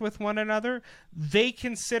interact with one another, they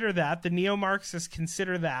consider that, the neo-Marxists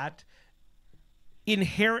consider that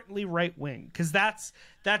inherently right-wing, because that's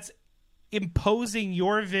imposing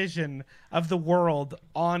your vision of the world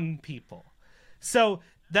on people. So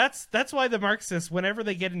that's why the Marxists, whenever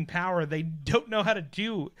they get in power, they don't know how to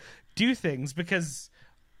do things, because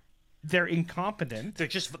they're incompetent.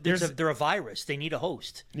 They're a virus. They need a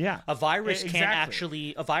host. Yeah. A virus Exactly. can't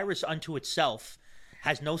actually, a virus unto itself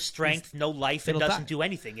has no strength, no life, and it'll doesn't die. do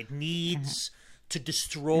anything. It needs to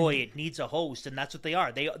destroy. It needs a host, and that's what they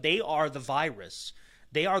are. They are the virus.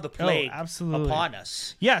 They are the plague absolutely. upon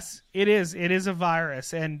us. Yes, it is. It is a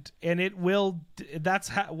virus, and it will. That's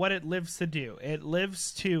what it lives to do. It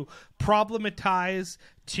lives to problematize,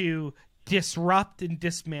 to disrupt and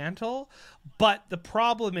dismantle. But the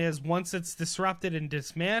problem is, once it's disrupted and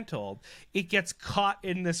dismantled, it gets caught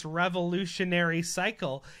in this revolutionary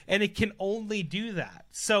cycle, and it can only do that.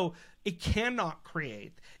 So it cannot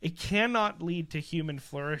create. It cannot lead to human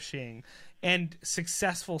flourishing and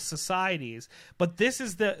successful societies. But this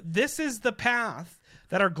is the path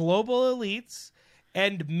that our global elites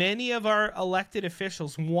and many of our elected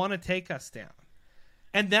officials want to take us down.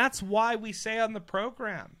 And that's why we say on the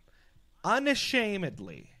program,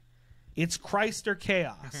 unashamedly, it's Christ or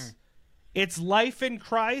chaos. It's life in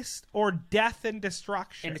Christ or death and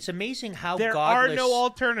destruction. And it's amazing how there godless, are no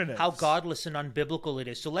alternatives. How godless and unbiblical it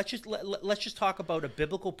is. So let's just talk about a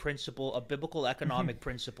biblical principle, a biblical economic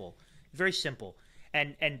principle. Very simple.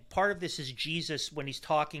 And part of this is Jesus when he's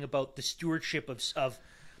talking about the stewardship of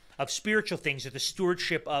spiritual things, or the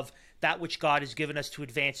stewardship of that which God has given us to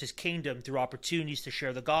advance his kingdom through opportunities to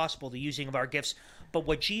share the gospel, the using of our gifts. But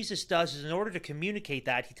what Jesus does is, in order to communicate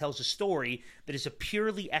that, he tells a story that is a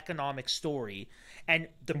purely economic story. And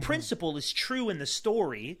the principle is true in the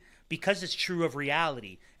story because it's true of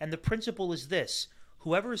reality. And the principle is this: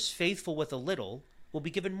 whoever is faithful with a little will be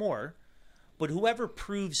given more, but whoever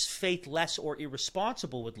proves faithless or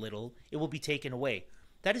irresponsible with little, it will be taken away.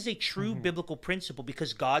 That is a true biblical principle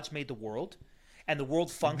because God's made the world, and the world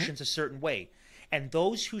functions a certain way. And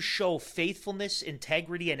those who show faithfulness,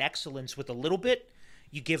 integrity, and excellence with a little bit,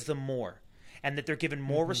 you give them more. And that they're given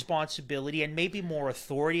more responsibility and maybe more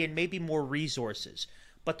authority and maybe more resources.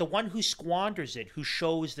 But the one who squanders it, who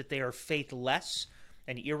shows that they are faithless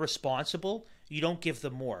and irresponsible, you don't give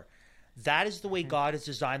them more. That is the way God has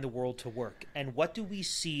designed the world to work. And what do we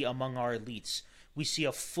see among our elites? We see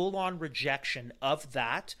a full-on rejection of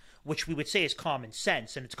that, which we would say is common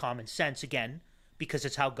sense, and it's common sense, again, because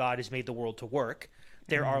it's how God has made the world to work.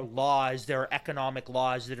 There are laws, there are economic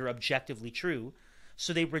laws that are objectively true.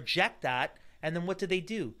 So they reject that, and then what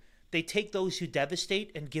do? They take those who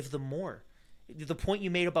devastate and give them more. The point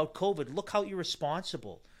you made about COVID, look how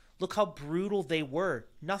irresponsible. Look how brutal they were.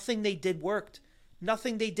 Nothing they did worked.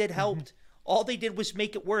 Nothing they did helped. All they did was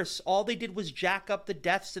make it worse. All they did was jack up the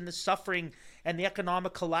deaths and the suffering and the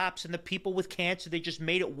economic collapse and the people with cancer. They just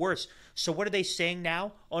made it worse. So what are they saying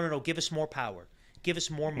now? Oh, no, give us more power. Give us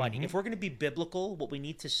more money. If we're going to be biblical, what we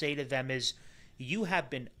need to say to them is, you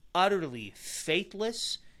have been utterly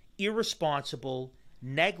faithless, irresponsible,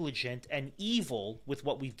 negligent, and evil with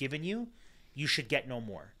what we've given you. You should get no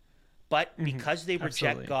more. But because they reject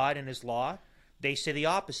Absolutely. God and his law, they say the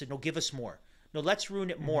opposite. No, give us more. No, let's ruin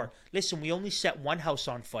it more. Listen, we only set one house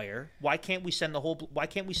on fire. Why can't we set the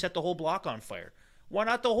whole block on fire? Why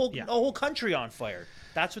not the whole country on fire?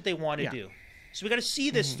 That's what they want to do. So we got to see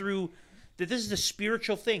this through that this is a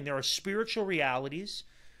spiritual thing. There are spiritual realities.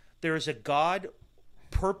 There is a God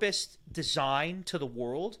purposed design to the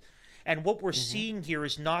world. And what we're seeing here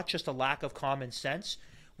is not just a lack of common sense.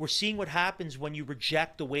 We're seeing what happens when you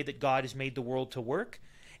reject the way that God has made the world to work,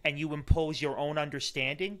 and you impose your own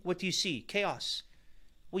understanding. What do you see? Chaos.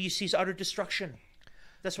 Well, you see utter destruction.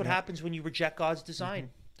 That's what happens when you reject God's design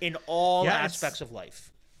in all aspects of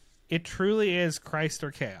life. It truly is Christ or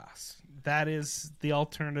chaos. That is the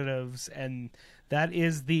alternatives, and that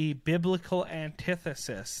is the biblical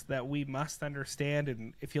antithesis that we must understand.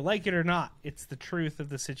 And if you like it or not, it's the truth of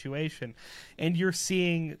the situation. And you're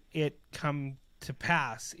seeing it come to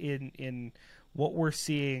pass in what we're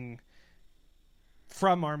seeing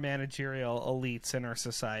from our managerial elites in our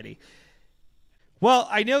society. Well,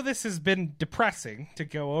 I know this has been depressing to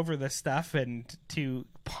go over this stuff and to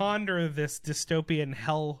ponder this dystopian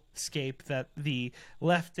hellscape that the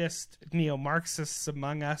leftist neo-Marxists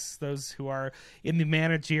among us, those who are in the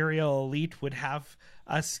managerial elite, would have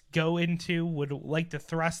us go into, would like to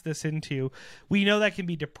thrust this into. We know that can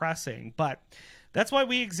be depressing, but that's why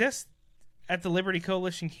we exist at the Liberty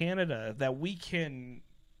Coalition Canada, that we can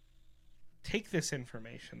take this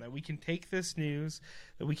information, that we can take this news,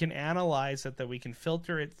 that we can analyze it, that we can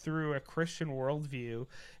filter it through a Christian worldview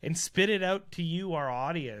and spit it out to you, our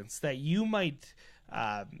audience, that you might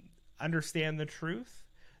understand the truth,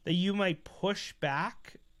 that you might push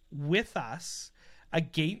back with us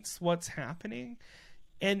against what's happening.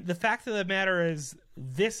 And the fact of the matter is,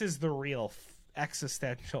 this is the real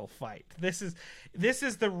existential fight. This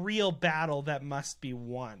is the real battle that must be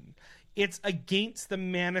won. It's against the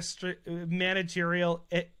managerial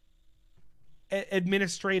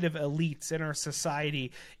administrative elites in our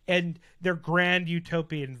society and their grand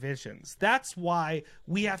utopian visions. That's why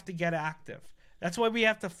we have to get active. That's why we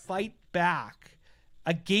have to fight back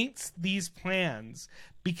against these plans,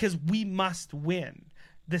 because we must win.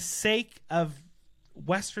 The sake of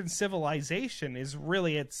Western civilization is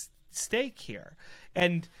really at stake here.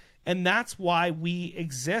 And that's why we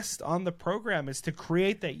exist on the program, is to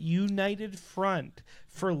create that united front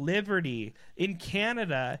for liberty in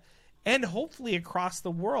Canada and hopefully across the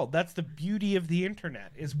world. That's the beauty of the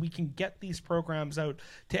internet, is we can get these programs out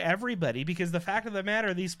to everybody, because the fact of the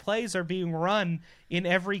matter, these plays are being run in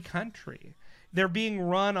every country. They're being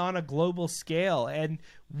run on a global scale, and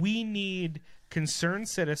we need concerned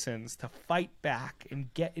citizens to fight back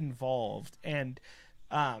and get involved and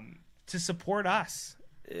to support us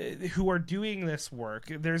who are doing this work.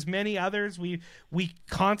 There's many others. We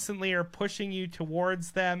constantly are pushing you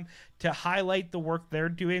towards them to highlight the work they're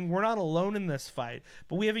doing. We're not alone in this fight,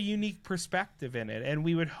 but we have a unique perspective in it, and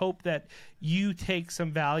we would hope that you take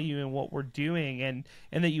some value in what we're doing, and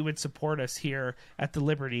that you would support us here at the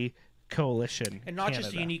Liberty Coalition And not Canada.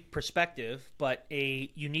 just a unique perspective, but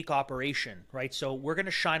a unique operation, right? So we're going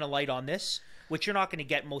to shine a light on this, which you're not going to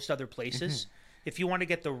get most other places. If you want to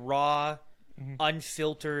get the raw,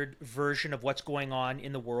 unfiltered version of what's going on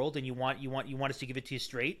in the world, and you want us to give it to you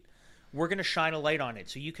straight, we're going to shine a light on it,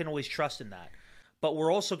 so you can always trust in that. But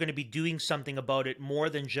we're also going to be doing something about it more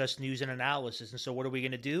than just news and analysis. And so what are we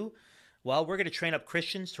going to do? Well, we're going to train up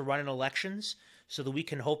Christians to run in elections so that we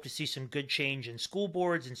can hope to see some good change in school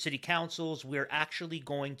boards and city councils. We're actually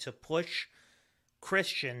going to push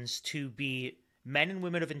Christians to be men and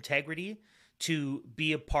women of integrity, to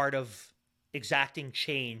be a part of exacting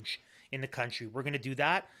change in the country. We're going to do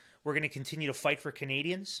that. We're going to continue to fight for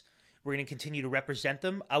Canadians. We're going to continue to represent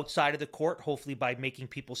them outside of the court, hopefully by making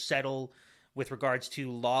people settle with regards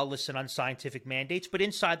to lawless and unscientific mandates, but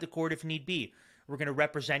inside the court if need be. We're going to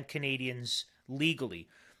represent Canadians legally.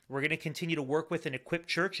 We're going to continue to work with and equip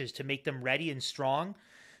churches to make them ready and strong,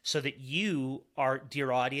 so that you, our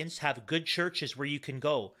dear audience, have good churches where you can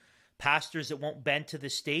go. Pastors that won't bend to the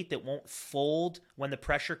state, that won't fold when the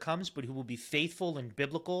pressure comes, but who will be faithful and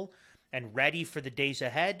biblical and ready for the days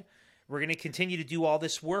ahead. We're going to continue to do all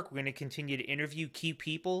this work. We're going to continue to interview key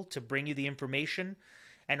people to bring you the information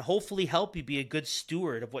and hopefully help you be a good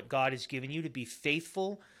steward of what God has given you, to be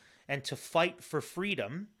faithful and to fight for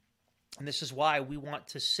freedom. And this is why we want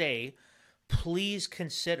to say, please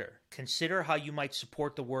consider how you might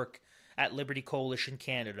support the work at Liberty Coalition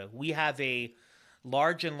Canada. We have a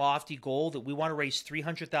large and lofty goal that we want to raise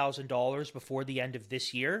 $300,000 before the end of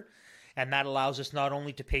this year. And that allows us not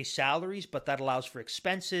only to pay salaries, but that allows for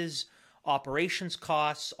expenses, operations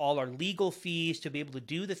costs, all our legal fees, to be able to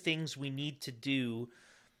do the things we need to do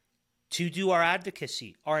our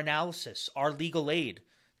advocacy, our analysis, our legal aid,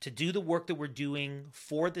 to do the work that we're doing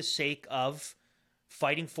for the sake of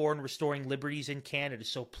fighting for and restoring liberties in Canada.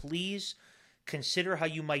 So please consider how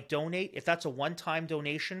you might donate. If that's a one-time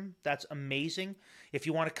donation, that's amazing. If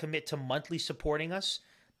you want to commit to monthly supporting us,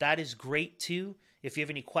 that is great too. If you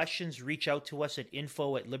have any questions, reach out to us at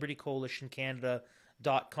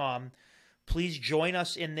info@libertycoalitioncanada.com. Please join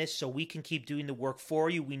us in this so we can keep doing the work for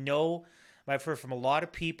you. We know, I've heard from a lot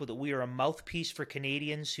of people, that we are a mouthpiece for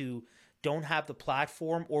Canadians who don't have the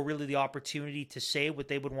platform or really the opportunity to say what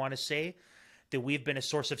they would want to say, that we've been a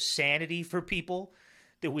source of sanity for people,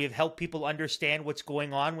 that we have helped people understand what's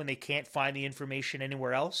going on when they can't find the information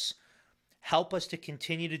anywhere else. Help us to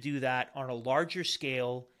continue to do that on a larger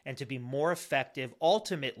scale and to be more effective,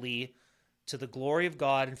 ultimately to the glory of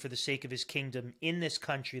God and for the sake of his kingdom in this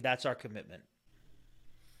country. That's our commitment.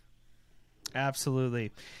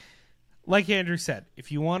 Absolutely. Like Andrew said,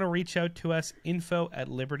 if you want to reach out to us,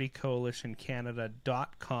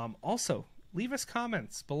 info@libertycoalitioncanada.com. Also, leave us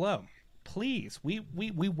comments below. Please, we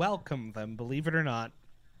welcome them, believe it or not.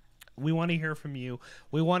 We want to hear from you.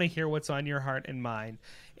 We want to hear what's on your heart and mind,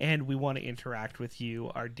 and we want to interact with you,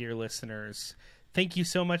 our dear listeners. Thank you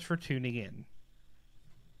so much for tuning in.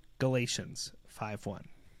 Galatians 5:1.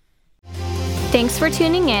 Thanks for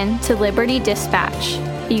tuning in to Liberty Dispatch,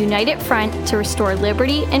 a united front to restore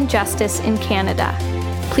liberty and justice in Canada.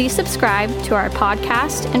 Please subscribe to our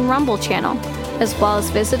podcast and Rumble channel, as well as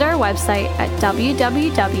visit our website at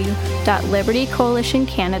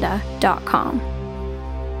www.libertycoalitioncanada.com.